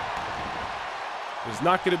 It's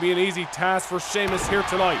not going to be an easy task for Sheamus here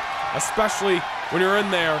tonight, especially when you're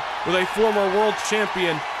in there with a former world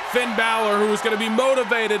champion, Finn Balor, who is going to be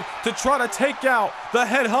motivated to try to take out the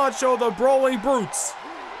head honcho of the Brawling Brutes.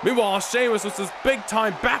 Meanwhile, Sheamus with this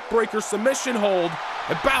big-time backbreaker submission hold,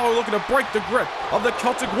 and Balor looking to break the grip of the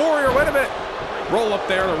Celtic Warrior. Wait a minute. Roll up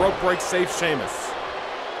there, and the rope break saves Sheamus.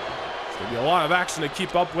 There's going to be a lot of action to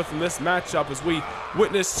keep up with in this matchup as we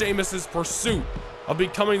witness Sheamus's pursuit of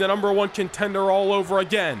becoming the #1 contender all over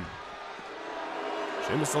again.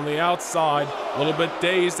 Sheamus on the outside, a little bit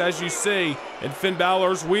dazed as you see, and Finn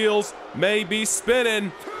Balor's wheels may be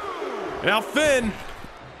spinning. And now Finn,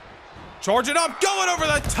 charging up, going over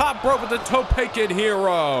the top rope with the Tope Kid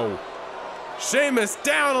Hero. Sheamus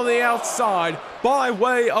down on the outside by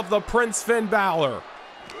way of the Prince Finn Balor.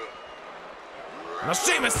 Now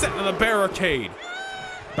Sheamus setting to the barricade.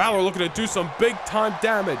 Balor looking to do some big-time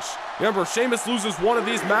damage. Remember, Sheamus loses one of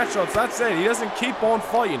these matchups, that's it. He doesn't keep on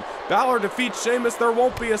fighting. Balor defeats Sheamus, there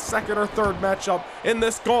won't be a second or third matchup in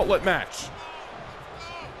this Gauntlet match.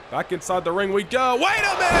 Back inside the ring we go. Wait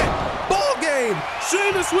a minute! Ball game!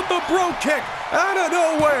 Sheamus with the bro kick out of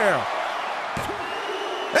nowhere.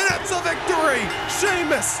 And that's a victory!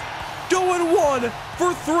 Sheamus going 1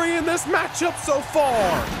 for 3 in this matchup so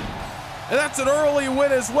far. And that's an early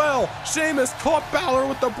win as well. Sheamus caught Balor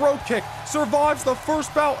with the bro kick, survives the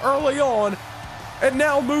first bout early on, and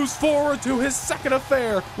now moves forward to his second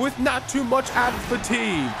affair with not too much added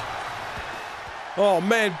fatigue. Oh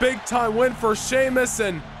man, big time win for Sheamus,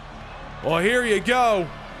 and well, here you go.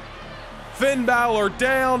 Finn Balor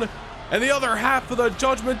down, and the other half of the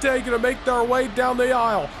Judgment Day gonna make their way down the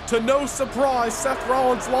aisle. To no surprise, Seth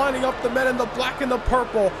Rollins lining up the men in the black and the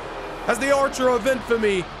purple as the Archer of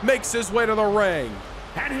Infamy makes his way to the ring.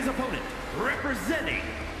 And his opponent, representing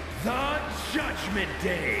the Judgment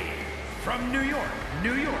Day, from New York,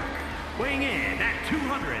 New York, weighing in at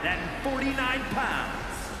 249 pounds,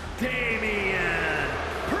 Damian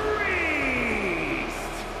Priest.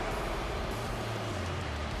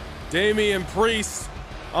 Damian Priest,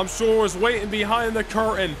 I'm sure, was waiting behind the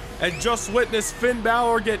curtain and just witnessed Finn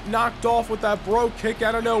Balor get knocked off with that bro kick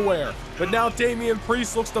out of nowhere. But now Damian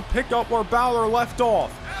Priest looks to pick up where Balor left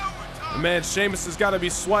off. And man, Sheamus has got to be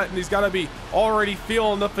sweating. He's got to be already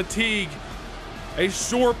feeling the fatigue. A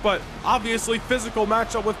short but obviously physical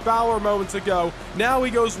matchup with Balor moments ago. Now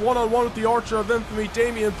he goes one-on-one with the Archer of Infamy,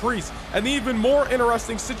 Damian Priest. And the even more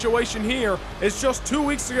interesting situation here is just 2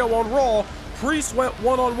 weeks ago on Raw, Priest went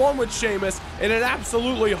one-on-one with Sheamus in an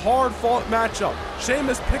absolutely hard-fought matchup.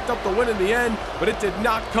 Sheamus picked up the win in the end, but it did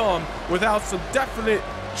not come without some definite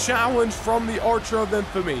challenge from the Archer of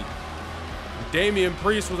Infamy. Damian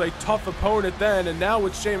Priest was a tough opponent then, and now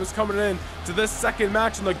with Sheamus coming in to this second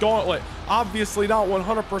match in the Gauntlet, obviously not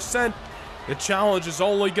 100%, the challenge is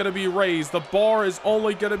only going to be raised. The bar is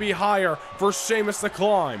only going to be higher for Sheamus to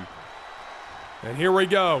climb. And here we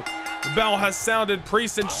go. The bell has sounded.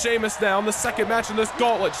 Priest and Sheamus now in the second match in this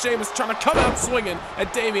Gauntlet. Sheamus trying to come out swinging,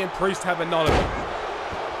 and Damian Priest having none of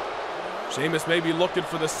it. Sheamus may be looking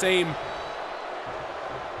for the same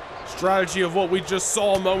strategy of what we just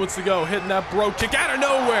saw moments ago, hitting that bro kick out of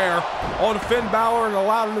nowhere on Finn Balor and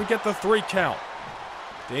allowed him to get the 3 count.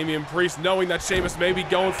 Damian Priest, knowing that Sheamus may be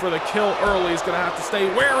going for the kill early, is going to have to stay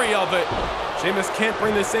wary of it. Sheamus can't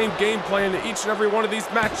bring the same game plan to each and every one of these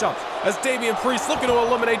matchups, as Damian Priest looking to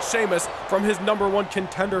eliminate Sheamus from his #1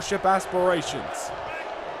 contendership aspirations.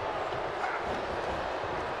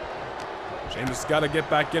 Sheamus got to get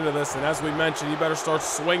back into this, and as we mentioned, he better start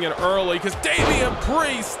swinging early, because Damian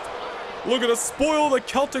Priest looking to spoil the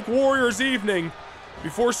Celtic Warriors' evening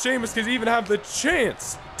before Sheamus can even have the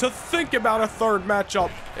chance to think about a third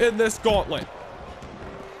matchup in this Gauntlet.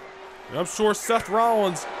 And I'm sure Seth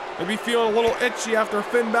Rollins may be feeling a little itchy after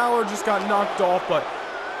Finn Balor just got knocked off, but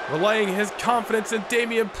relaying his confidence in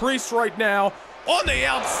Damian Priest right now on the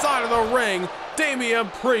outside of the ring. Damian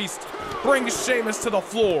Priest brings Sheamus to the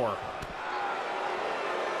floor.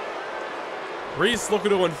 Priest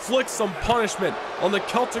looking to inflict some punishment on the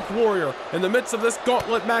Celtic Warrior in the midst of this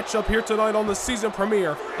Gauntlet matchup here tonight on the season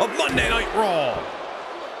premiere of Monday Night Raw.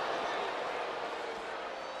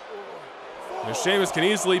 Now, Sheamus can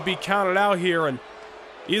easily be counted out here and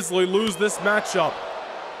easily lose this matchup.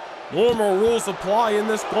 Normal rules apply in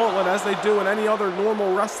this gauntlet as they do in any other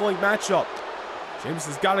normal wrestling matchup. Sheamus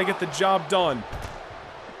has got to get the job done.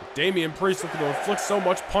 Damian Priest looking to inflict so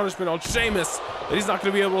much punishment on Sheamus that he's not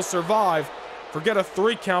going to be able to survive. Forget a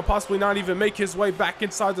 3 count, possibly not even make his way back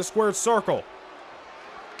inside the squared circle.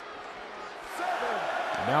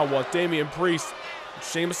 And now what? Damian Priest,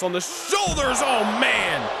 Sheamus on the shoulders. Oh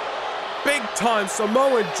man! Big time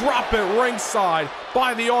Samoan drop it ringside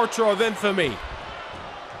by the Archer of Infamy.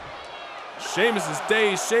 Sheamus is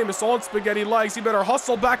dazed. Sheamus on spaghetti legs. He better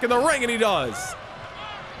hustle back in the ring, and he does.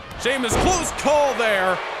 Sheamus, close call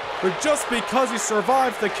there. But just because he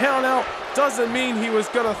survived the countout doesn't mean he was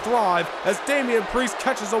going to thrive as Damian Priest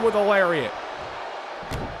catches him with a lariat.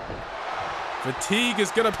 Fatigue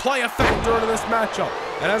is going to play a factor into this matchup.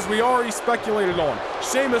 And as we already speculated on,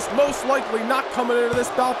 Sheamus most likely not coming into this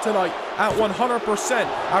bout tonight at 100%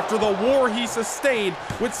 after the war he sustained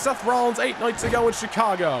with Seth Rollins 8 nights ago in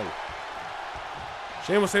Chicago.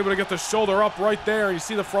 Sheamus able to get the shoulder up right there, and you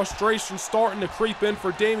see the frustration starting to creep in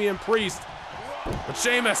for Damian Priest. But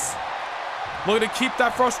Sheamus looking to keep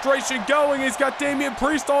that frustration going. He's got Damian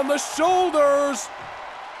Priest on the shoulders.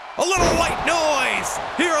 A little white noise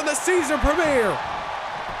here on the season premiere.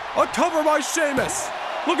 A cover by Sheamus.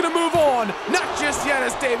 Looking to move on. Not just yet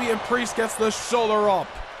as Damian Priest gets the shoulder up.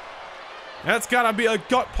 That's got to be a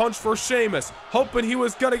gut punch for Sheamus. Hoping he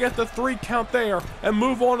was going to get the 3 count there and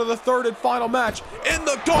move on to the 3rd and final match in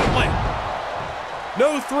the gauntlet.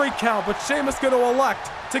 No 3 count, but Sheamus going to elect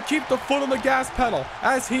to keep the foot on the gas pedal,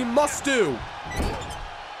 as he must do.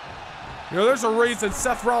 You know, there's a reason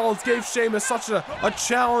Seth Rollins gave Sheamus such a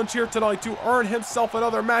challenge here tonight to earn himself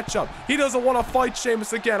another matchup. He doesn't want to fight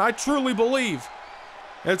Sheamus again, I truly believe.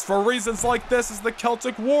 It's for reasons like this as the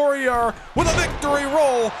Celtic Warrior with a victory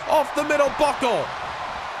roll off the middle buckle.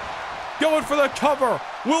 Going for the cover.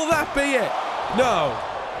 Will that be it? No.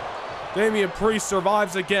 Damian Priest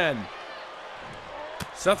survives again.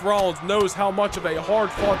 Seth Rollins knows how much of a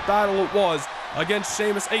hard-fought battle it was against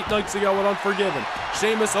Sheamus 8 nights ago at Unforgiven.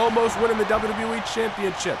 Sheamus almost winning the WWE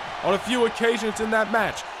Championship on a few occasions in that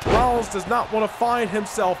match. Rollins does not want to find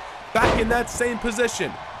himself back in that same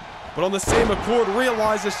position. But on the same accord,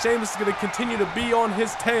 realizes Sheamus is going to continue to be on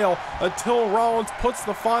his tail until Rollins puts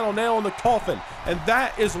the final nail in the coffin. And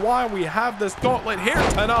that is why we have this gauntlet here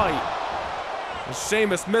tonight. As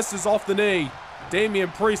Sheamus misses off the knee,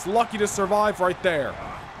 Damian Priest lucky to survive right there.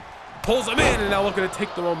 Pulls him in and now looking to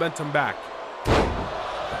take the momentum back.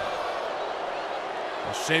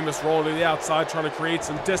 As Sheamus rolling to the outside, trying to create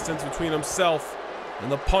some distance between himself and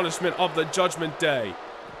the punishment of the Judgment Day.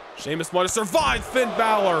 Sheamus might have survived Finn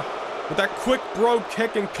Balor with that quick bro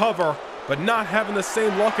kick and cover, but not having the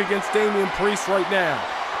same luck against Damian Priest right now.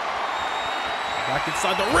 Back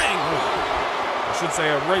inside the ring. I should say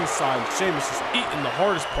a ringside. Sheamus is eating the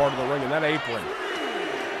hardest part of the ring in that apron.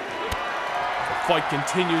 The fight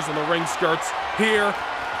continues on the ring skirts here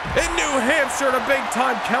in New Hampshire, and a big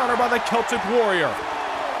time counter by the Celtic Warrior.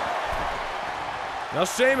 Now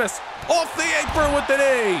Sheamus off the apron with the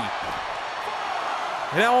knee.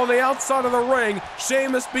 Now on the outside of the ring,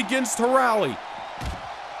 Sheamus begins to rally.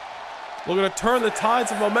 Looking to turn the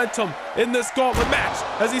tides of momentum in this gauntlet match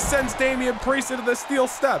as he sends Damian Priest into the steel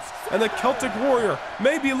steps. And the Celtic Warrior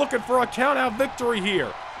may be looking for a count-out victory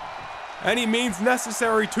here. Any means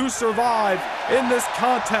necessary to survive in this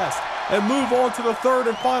contest and move on to the 3rd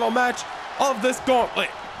and final match of this gauntlet.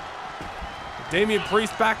 Damian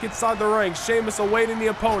Priest back inside the ring. Sheamus awaiting the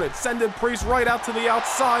opponent. Sending Priest right out to the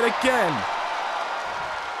outside again.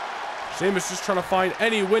 Sheamus just trying to find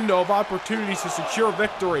any window of opportunities to secure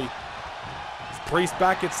victory. As Priest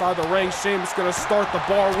back inside the ring, Sheamus going to start the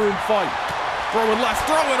barroom fight. Throwing left,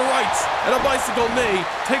 throwing right, and a bicycle knee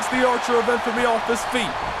takes the Archer of Infamy off his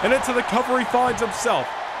feet. And into the cover he finds himself.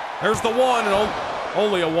 There's the 1 and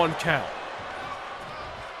only a 1 count.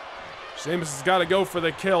 Sheamus has got to go for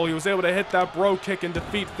the kill. He was able to hit that bro kick and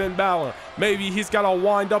defeat Finn Balor. Maybe he's got to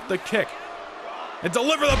wind up the kick and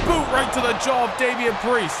deliver the boot right to the jaw of Damian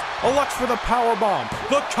Priest. Elects for the powerbomb,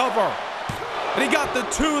 the cover. And he got the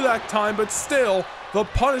 2 that time, but still, the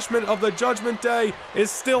punishment of the Judgment Day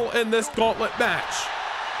is still in this gauntlet match.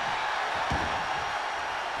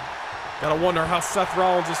 Gotta wonder how Seth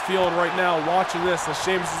Rollins is feeling right now watching this, as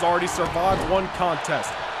Sheamus has already survived 1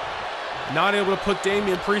 contest. Not able to put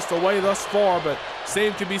Damian Priest away thus far, but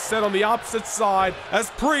same can be said on the opposite side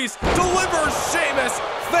as Priest delivers Sheamus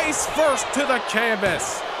face first to the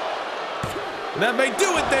canvas. And that may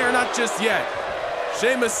do it there, not just yet.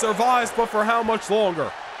 Sheamus survives, but for how much longer?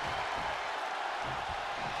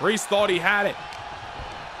 Priest thought he had it.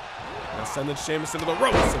 Now sending Sheamus into the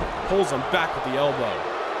ropes and pulls him back with the elbow.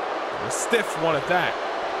 A stiff one at that.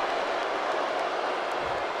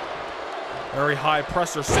 Very high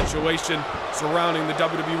pressure situation surrounding the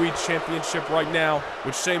WWE Championship right now,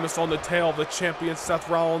 with Sheamus on the tail of the champion Seth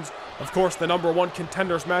Rollins. Of course, the #1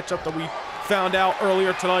 contenders matchup that we found out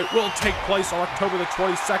earlier tonight will take place on October the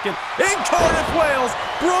 22nd in Cardiff, Wales.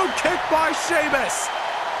 Brogue kick by Sheamus.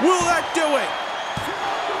 Will that do it?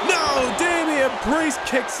 No, Damian Priest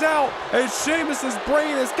kicks out, and Sheamus's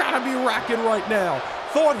brain has got to be racking right now.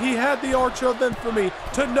 Thought he had the Archer of Infamy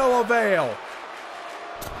to no avail.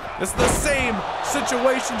 It's the same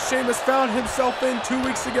situation Sheamus found himself in 2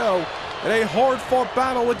 weeks ago in a hard-fought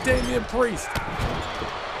battle with Damian Priest.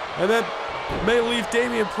 And that may leave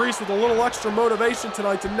Damian Priest with a little extra motivation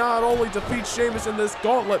tonight to not only defeat Sheamus in this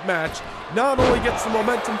gauntlet match, not only get some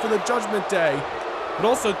momentum for the Judgment Day, but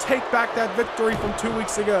also take back that victory from 2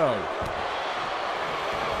 weeks ago.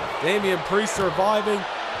 Damian Priest surviving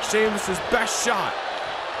Sheamus's best shot.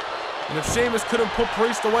 And if Sheamus couldn't put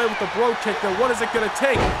Priest away with the Brogue kick, then what is it going to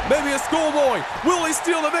take? Maybe a schoolboy. Will he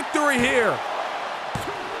steal the victory here?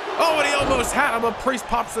 Oh, and he almost had him, but Priest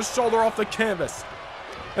pops the shoulder off the canvas.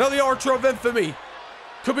 And now the Archer of Infamy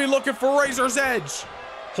could be looking for Razor's Edge.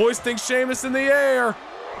 Hoisting Sheamus in the air.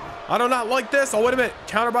 I do not like this. Oh, wait a minute.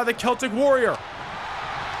 Counter by the Celtic Warrior.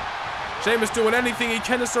 Sheamus doing anything he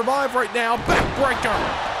can to survive right now.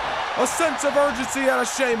 Backbreaker. A sense of urgency out of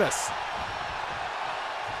Sheamus.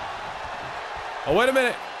 Oh, wait a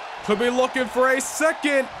minute. Could be looking for a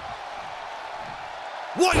second.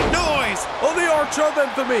 White noise on the Archer of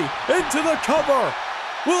Infamy into the cover.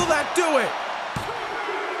 Will that do it?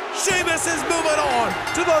 Sheamus is moving on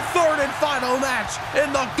to the third and final match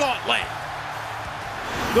in the Gauntlet.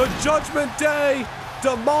 The Judgment Day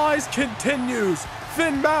demise continues.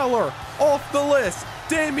 Finn Balor off the list.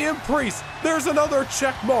 Damian Priest, there's another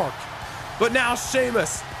check mark. But now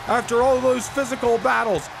Sheamus, after all those physical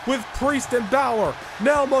battles with Priest and Balor,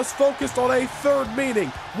 now most focused on a third meeting.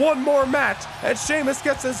 One more match, and Sheamus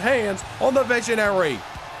gets his hands on the Visionary.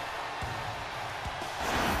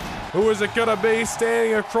 Who is it gonna be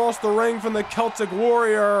standing across the ring from the Celtic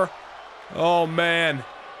Warrior? Oh man.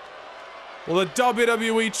 Well, the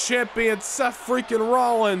WWE Champion Seth freaking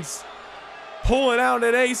Rollins pulling out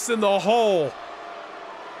an ace in the hole.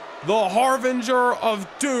 The Harbinger of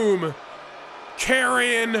Doom,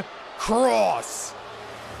 Karrion Kross.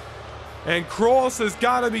 And Kross has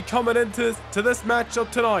got to be coming into this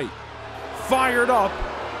matchup tonight fired up,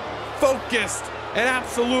 focused, and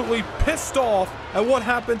absolutely pissed off at what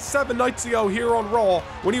happened 7 nights ago here on Raw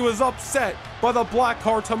when he was upset by the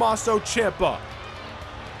Blackheart Tommaso Ciampa.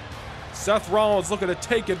 Seth Rollins looking to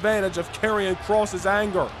take advantage of Karrion Kross's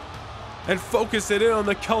anger and focus it in on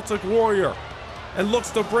the Celtic Warrior, and looks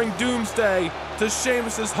to bring doomsday to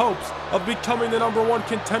Sheamus's hopes of becoming the #1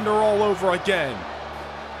 contender all over again.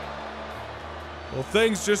 Well,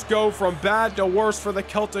 things just go from bad to worse for the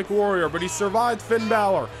Celtic Warrior, but he survived Finn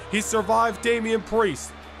Balor. He survived Damian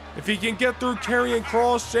Priest. If he can get through Karrion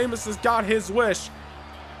Kross, Sheamus has got his wish.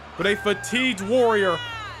 But a fatigued Warrior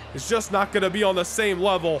is just not going to be on the same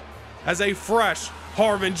level as a fresh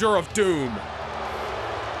Harbinger of Doom.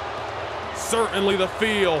 Certainly the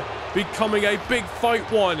feel becoming a big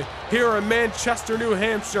fight one here in Manchester, New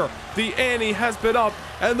Hampshire. The ante has been up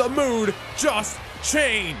and the mood just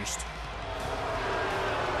changed.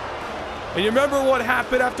 And you remember what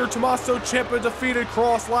happened after Tommaso Ciampa defeated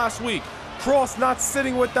Kross last week? Kross not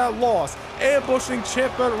sitting with that loss, ambushing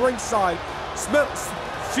Ciampa at ringside,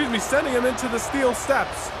 sending him into the steel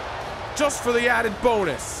steps just for the added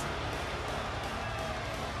bonus.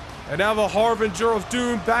 And now the Harbinger of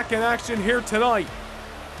Doom back in action here tonight.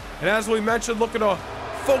 And as we mentioned, looking to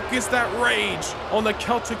focus that rage on the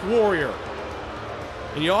Celtic Warrior.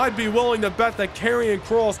 And I'd be willing to bet that Karrion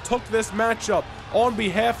Kross took this matchup on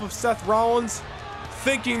behalf of Seth Rollins,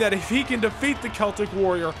 thinking that if he can defeat the Celtic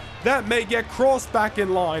Warrior, that may get Kross back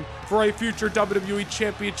in line for a future WWE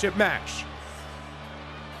Championship match.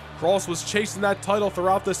 Kross was chasing that title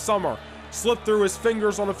throughout the summer, slipped through his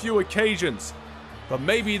fingers on a few occasions. But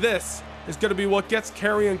maybe this is going to be what gets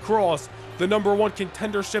Karrion Kross the #1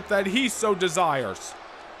 contendership that he so desires.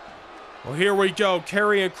 Well, here we go.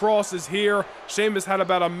 Karrion Kross is here. Sheamus had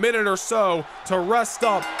about a minute or so to rest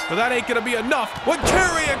up, but that ain't going to be enough when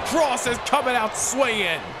Karrion Kross is coming out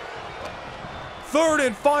swinging. Third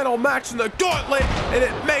and final match in the Gauntlet, and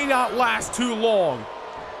it may not last too long.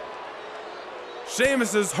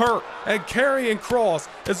 Sheamus is hurt, and Karrion Kross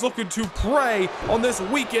is looking to prey on this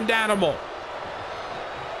weakened animal.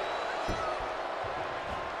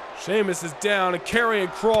 Sheamus is down, and Karrion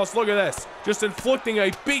Kross, look at this, just inflicting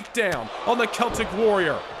a beatdown on the Celtic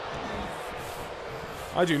Warrior.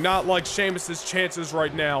 I do not like Sheamus's chances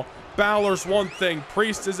right now. Balor's one thing,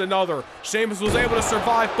 Priest is another. Sheamus was able to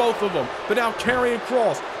survive both of them, but now Karrion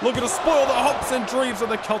Kross looking to spoil the hopes and dreams of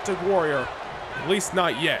the Celtic Warrior. At least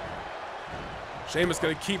not yet. Sheamus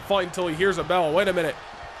gonna keep fighting until he hears a bell. Wait a minute.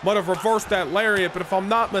 Might have reversed that lariat, but if I'm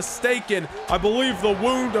not mistaken, I believe the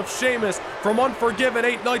wound of Sheamus from Unforgiven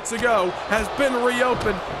 8 nights ago has been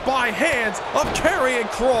reopened by hands of Karrion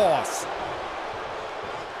Kross.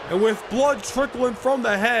 And with blood trickling from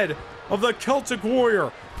the head of the Celtic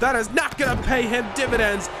Warrior, that is not going to pay him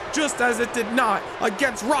dividends, just as it did not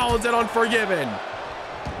against Rollins and Unforgiven.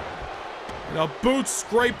 And a boot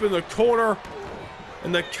scrape in the corner,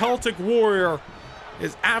 and the Celtic Warrior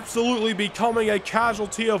is absolutely becoming a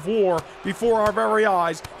casualty of war before our very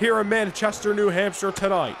eyes here in Manchester, New Hampshire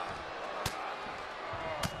tonight.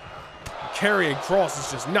 Karrion Kross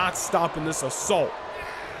is just not stopping this assault.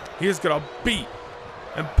 He is going to beat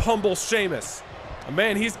and pummel Sheamus, a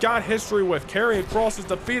man he's got history with. Karrion Kross has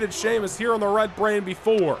defeated Sheamus here on the Red Brain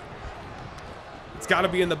before. It's got to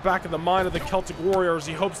be in the back of the mind of the Celtic Warrior as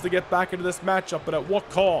he hopes to get back into this matchup, but at what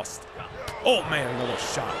cost? Oh man, another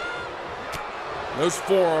shot. Those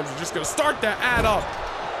forearms are just going to start to add up.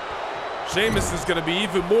 Sheamus is going to be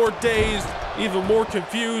even more dazed, even more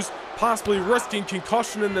confused, possibly risking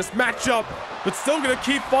concussion in this matchup, but still going to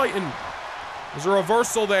keep fighting. There's a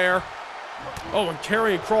reversal there. Oh, and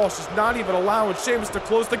Karrion Kross is not even allowing Sheamus to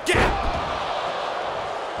close the gap.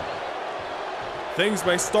 Things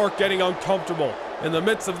may start getting uncomfortable in the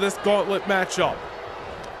midst of this gauntlet matchup.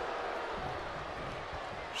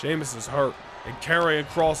 Sheamus is hurt, and Karrion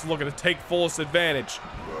Kross looking to take fullest advantage.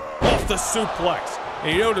 Off the suplex,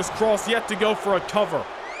 and you notice Kross yet to go for a cover,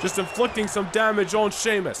 just inflicting some damage on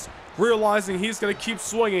Sheamus, realizing he's going to keep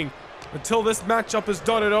swinging until this matchup is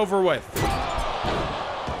done and over with.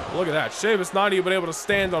 Look at that, Sheamus not even able to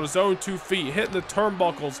stand on his own 2 feet, hitting the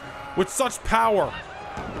turnbuckles with such power.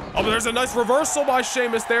 Oh, but there's a nice reversal by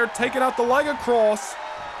Sheamus there, taking out the leg of Kross.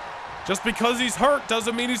 Just because he's hurt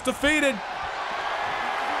doesn't mean he's defeated.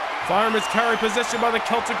 Fireman's carry position by the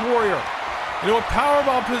Celtic Warrior. Into a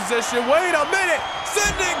powerbomb position. Wait a minute!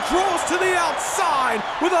 Sending Kross to the outside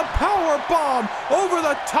with a powerbomb over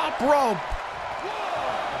the top rope.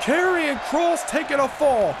 Karrion Kross taking a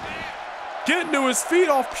fall. Getting to his feet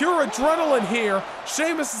off pure adrenaline here.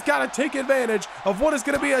 Sheamus has got to take advantage of what is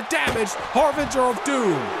going to be a damaged harbinger of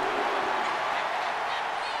doom.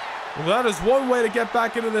 Well, that is one way to get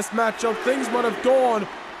back into this matchup. Things might have gone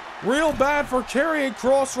real bad for Karrion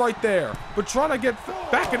Kross right there, but trying to get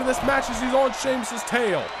back into this match as he's on Sheamus'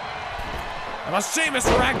 tail. And now Sheamus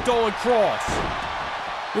ragdolling Kross.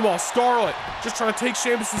 Meanwhile, Scarlett just trying to take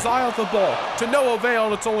Sheamus' eye off the ball. To no avail,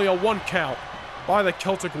 and it's only a 1 count by the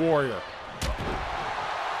Celtic Warrior.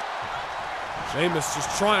 Sheamus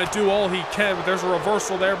just trying to do all he can, but there's a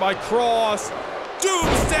reversal there by Kross.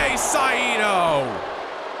 Doomsday Saito!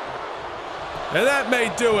 And that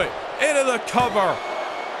may do it. Into the cover.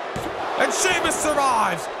 And Sheamus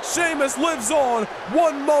survives. Sheamus lives on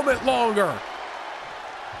 1 moment longer.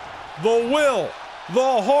 The will,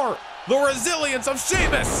 the heart, the resilience of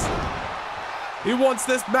Sheamus. He wants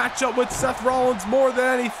this matchup with Seth Rollins more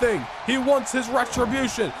than anything. He wants his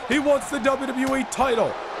retribution. He wants the WWE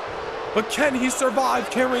title. But can he survive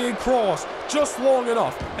Karrion Kross just long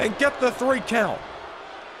enough and get the 3 count?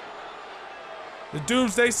 The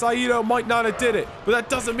Doomsday Saito might not have did it, but that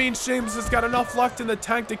doesn't mean Sheamus has got enough left in the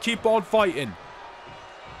tank to keep on fighting.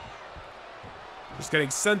 Just getting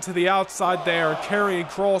sent to the outside there, and Karrion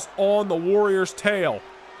Kross on the Warrior's tail.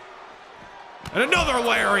 And another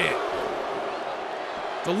lariat!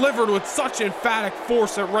 Delivered with such emphatic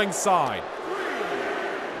force at ringside.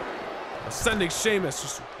 Sending Sheamus,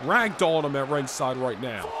 just ragdolling him at ringside right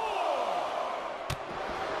now.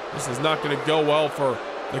 This is not going to go well for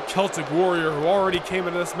the Celtic Warrior, who already came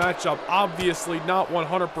into this matchup obviously not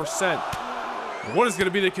 100%. What is going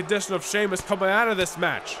to be the condition of Sheamus coming out of this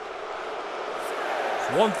match?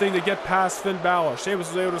 It's one thing to get past Finn Balor. Sheamus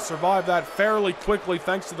was able to survive that fairly quickly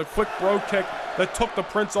thanks to the quick bro kick that took the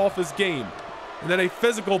Prince off his game. And then a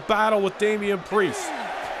physical battle with Damian Priest.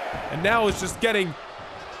 And now it's just getting,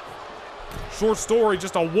 short story,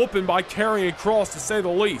 just a whooping by Karrion Kross to say the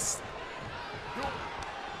least.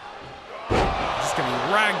 Just getting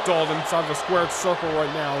ragdolled inside the squared circle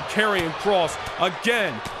right now. Karrion Kross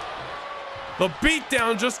again. The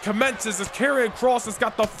beatdown just commences as Karrion Kross has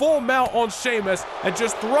got the full mount on Sheamus and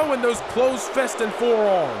just throwing those closed fists and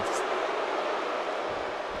forearms.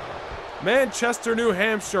 Manchester, New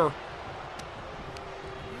Hampshire.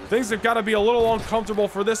 Things have got to be a little uncomfortable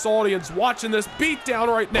for this audience watching this beatdown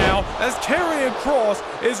right now as Karrion Kross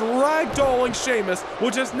is ragdolling Sheamus,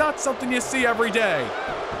 which is not something you see every day.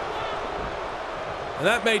 And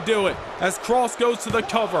that may do it as Cross goes to the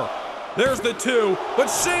cover. There's the 2, but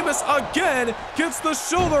Sheamus again gets the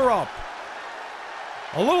shoulder up.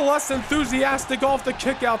 A little less enthusiastic off the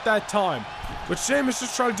kick out that time, but Sheamus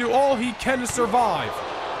just trying to do all he can to survive.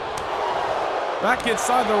 Back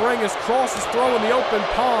inside the ring as Cross is throwing the open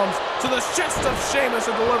palms to the chest of Sheamus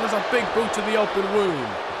and delivers a big boot to the open wound.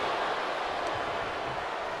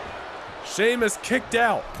 Sheamus kicked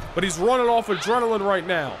out, but he's running off adrenaline right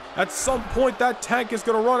now. At some point, that tank is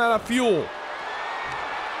going to run out of fuel.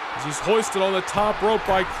 As he's hoisted on the top rope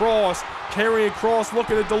by Cross, carrying Cross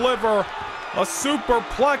looking to deliver a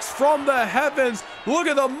superplex from the heavens. Look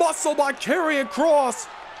at the muscle by Karrion Kross.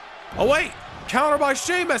 Oh wait, counter by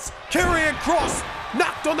Sheamus. Karrion Kross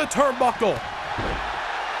knocked on the turnbuckle.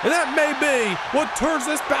 And that may be what turns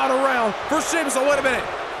this bout around for Sheamus. Oh wait a minute.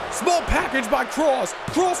 Small package by Kross.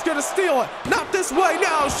 Kross gonna steal it. Not this way.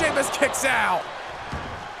 No, Sheamus kicks out.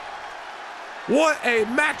 What a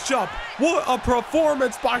matchup. What a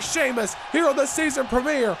performance by Sheamus here on the season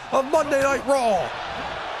premiere of Monday Night Raw.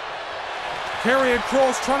 Karrion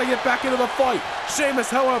Kross trying to get back into the fight. Sheamus,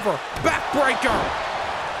 however, backbreaker.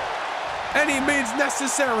 Any means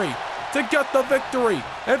necessary to get the victory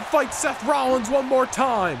and fight Seth Rollins one more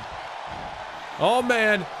time. Oh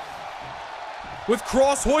man. With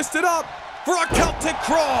Kross hoisted up for a Celtic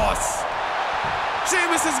Cross.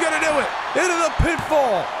 Sheamus is gonna do it into the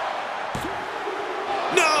pinfall.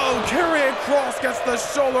 No, Karrion Kross gets the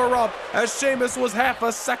shoulder up as Sheamus was half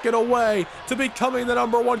a second away to becoming the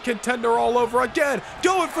 #1 contender all over again.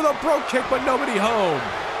 Going for the bro kick, but nobody home.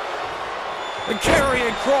 And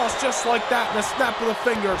Karrion Kross, just like that, in a snap of the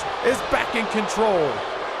fingers, is back in control.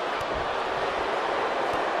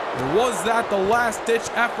 And was that the last-ditch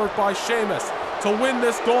effort by Sheamus to win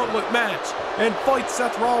this gauntlet match and fight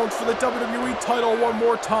Seth Rollins for the WWE title one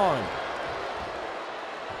more time?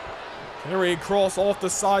 Karrion Kross off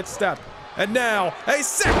the sidestep. And now, a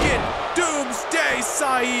second Doomsday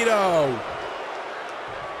Saito.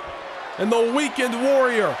 And the weakened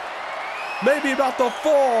Warrior may be about to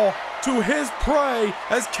fall to his prey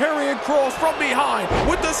as Karrion Kross from behind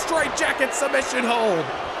with the straitjacket submission hold.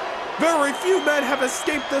 Very few men have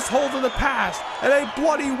escaped this hold in the past, and a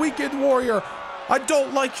bloody weakened Warrior. I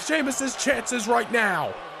don't like Sheamus's chances right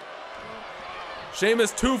now.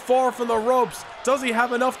 Sheamus too far from the ropes. Does he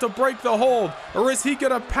have enough to break the hold, or is he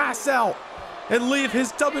gonna pass out and leave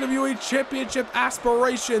his WWE Championship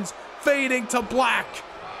aspirations fading to black?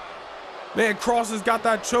 Man, Kross has got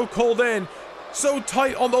that chokehold in so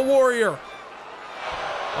tight on the Warrior.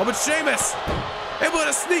 Oh, but Sheamus able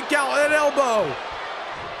to sneak out at an elbow.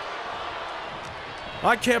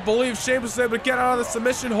 I can't believe Sheamus was able to get out of the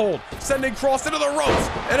submission hold, sending Kross into the ropes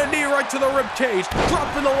and a knee right to the ribcage,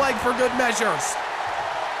 dropping the leg for good measures.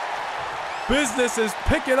 Business is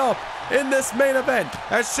picking up in this main event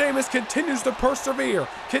as Sheamus continues to persevere,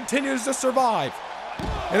 continues to survive.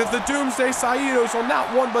 And if the Doomsday Saitos on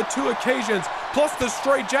not one but two occasions, plus the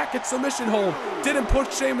straitjacket submission hold, didn't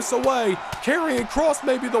push Sheamus away, Karrion Kross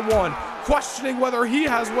may be the one questioning whether he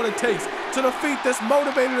has what it takes to defeat this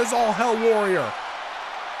motivated as all hell Warrior.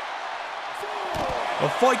 The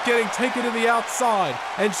fight getting taken to the outside,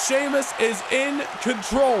 and Sheamus is in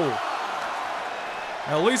control.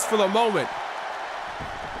 At least for the moment.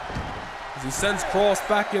 As he sends Kross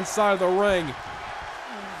back inside the ring.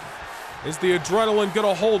 Is the adrenaline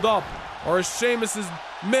gonna hold up? Or is Sheamus's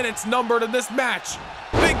minutes numbered in this match?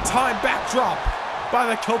 Big time backdrop by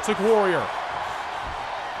the Celtic Warrior.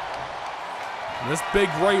 And this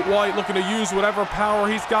big Great White looking to use whatever power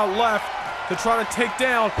he's got left to try to take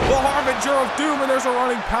down the Harbinger of Doom, and there's a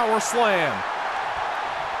running power slam.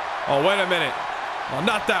 Oh, wait a minute. Well,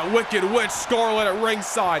 not that Wicked Witch Scarlet at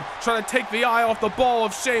ringside, trying to take the eye off the ball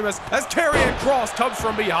of Sheamus as Karrion Kross comes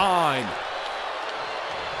from behind.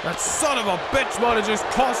 That son of a bitch might have just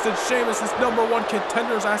costed Sheamus his #1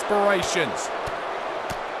 contender's aspirations.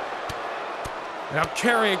 Now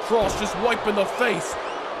Karrion Kross just wiping the face.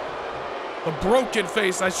 The broken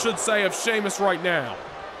face, I should say, of Sheamus right now.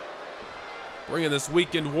 Bringing this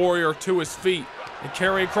weakened Warrior to his feet. And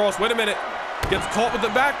Karrion Kross, wait a minute, gets caught with the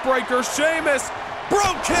backbreaker. Sheamus,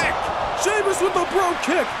 bro kick! Sheamus with the bro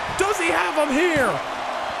kick. Does he have him here?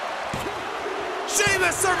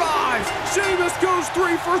 Sheamus survives! Sheamus goes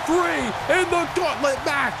 3 for 3 in the Gauntlet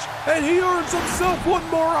match, and he earns himself one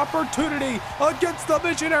more opportunity against the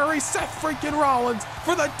visionary Seth freaking Rollins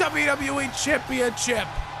for the WWE Championship.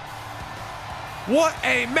 What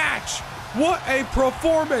a match! What a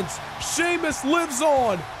performance! Sheamus lives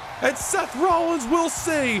on, and Seth Rollins will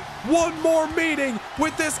see one more meeting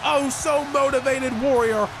with this oh-so-motivated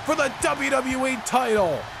Warrior for the WWE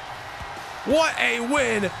title. What a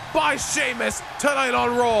win by Sheamus tonight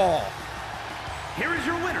on Raw. Here is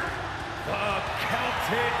your winner, the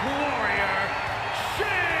Celtic Warrior,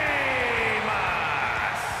 Sheamus.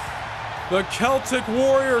 The Celtic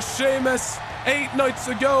Warrior Sheamus, 8 nights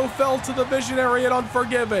ago, fell to the Visionary at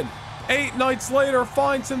Unforgiven. 8 nights later,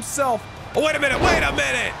 finds himself... Oh, wait a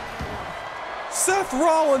minute! Seth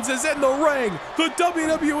Rollins is in the ring, the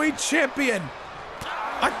WWE Champion,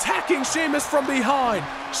 attacking Sheamus from behind.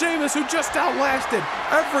 Sheamus, who just outlasted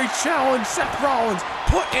every challenge Seth Rollins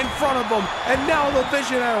put in front of him, and now the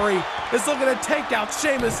Visionary is looking to take out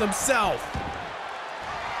Sheamus himself.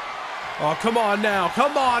 Oh, come on now,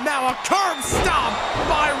 a curb stomp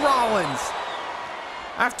by Rollins.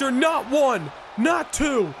 After not 1, not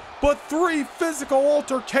 2, but 3 physical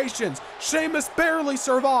altercations, Sheamus barely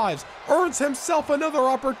survives, earns himself another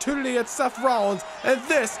opportunity at Seth Rollins, and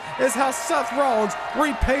this is how Seth Rollins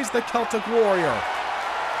repays the Celtic Warrior.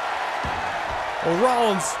 Well,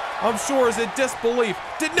 Rollins, I'm sure, is in disbelief,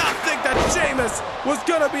 did not think that Sheamus was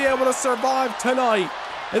going to be able to survive tonight.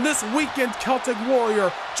 And this weakened Celtic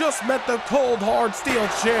Warrior just met the cold, hard steel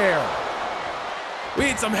chair. We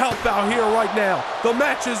need some help out here right now. The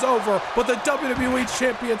match is over, but the WWE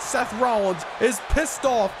Champion Seth Rollins is pissed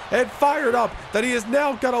off and fired up that he has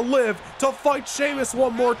now got to live to fight Sheamus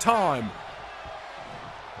one more time.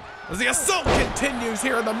 As the assault continues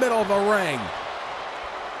here in the middle of the ring.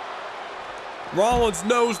 Rollins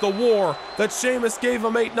knows the war that Sheamus gave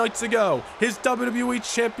him 8 nights ago. His WWE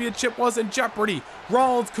Championship was in jeopardy.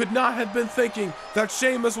 Rollins could not have been thinking that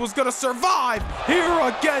Sheamus was going to survive here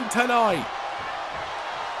again tonight.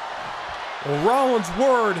 Well, Rollins'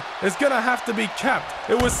 word is going to have to be kept.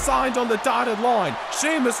 It was signed on the dotted line.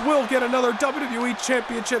 Sheamus will get another WWE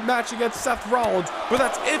Championship match against Seth Rollins, but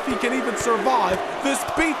that's if he can even survive this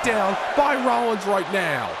beatdown by Rollins right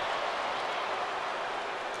now.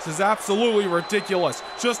 This is absolutely ridiculous.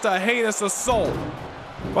 Just a heinous assault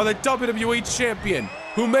by the WWE Champion,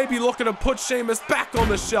 who may be looking to put Sheamus back on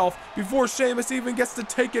the shelf before Sheamus even gets to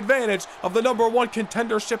take advantage of the #1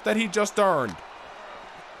 contendership that he just earned.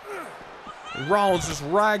 Rollins just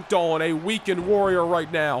ragdolling a weakened Warrior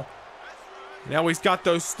right now. Now he's got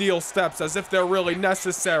those steel steps as if they're really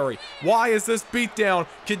necessary. Why is this beatdown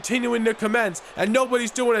continuing to commence and nobody's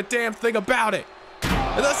doing a damn thing about it?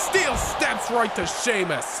 And the steel steps right to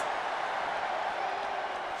Sheamus.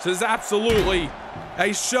 This is absolutely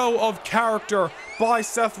a show of character by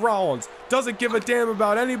Seth Rollins. Doesn't give a damn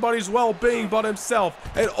about anybody's well-being but himself,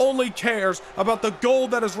 and only cares about the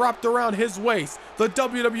gold that is wrapped around his waist, the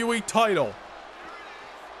WWE title.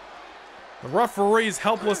 The referee's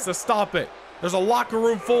helpless to stop it. There's a locker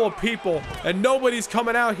room full of people, and nobody's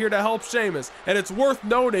coming out here to help Sheamus. And it's worth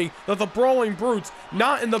noting that the Brawling Brutes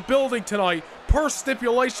not in the building tonight, per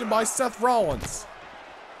stipulation by Seth Rollins.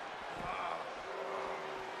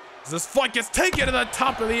 As this fight gets taken to the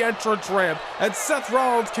top of the entrance ramp, and Seth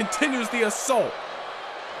Rollins continues the assault.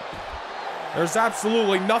 There's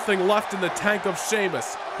absolutely nothing left in the tank of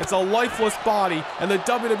Sheamus. It's a lifeless body, and the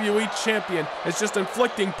WWE Champion is just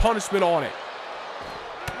inflicting punishment on it.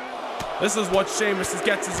 This is what Sheamus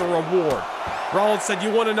gets as a reward. Rollins said,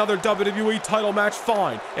 you want another WWE title match?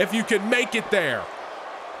 Fine, if you can make it there.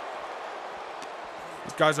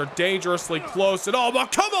 These guys are dangerously close, and oh,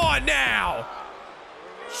 but come on now!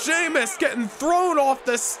 Sheamus getting thrown off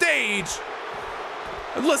the stage.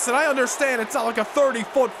 And listen, I understand it's not like a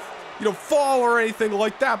 30-foot, fall or anything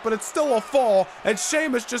like that, but it's still a fall, and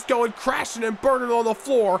Sheamus just going crashing and burning on the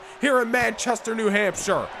floor here in Manchester, New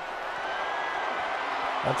Hampshire.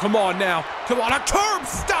 Oh, come on now. Come on, a curb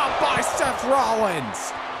stop by Seth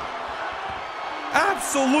Rollins.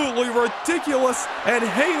 Absolutely ridiculous and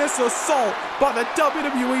heinous assault by the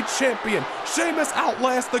WWE Champion. Sheamus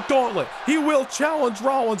outlasts the Gauntlet. He will challenge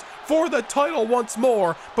Rollins for the title once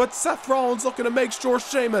more, but Seth Rollins looking to make sure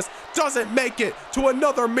Sheamus doesn't make it to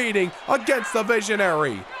another meeting against the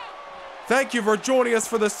Visionary. Thank you for joining us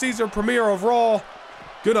for the season premiere of Raw.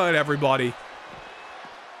 Good night, everybody.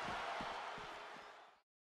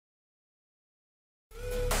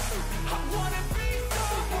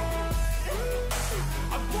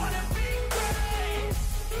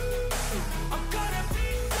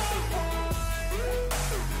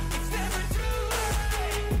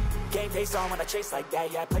 Face on when I chase like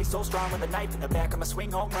that, yeah, I play so strong with a knife in the back. I'ma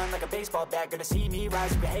swing home run like a baseball bat. Gonna see me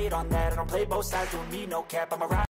rise, you can hate on that. I don't play both sides, doing me no cap, I'm a ride.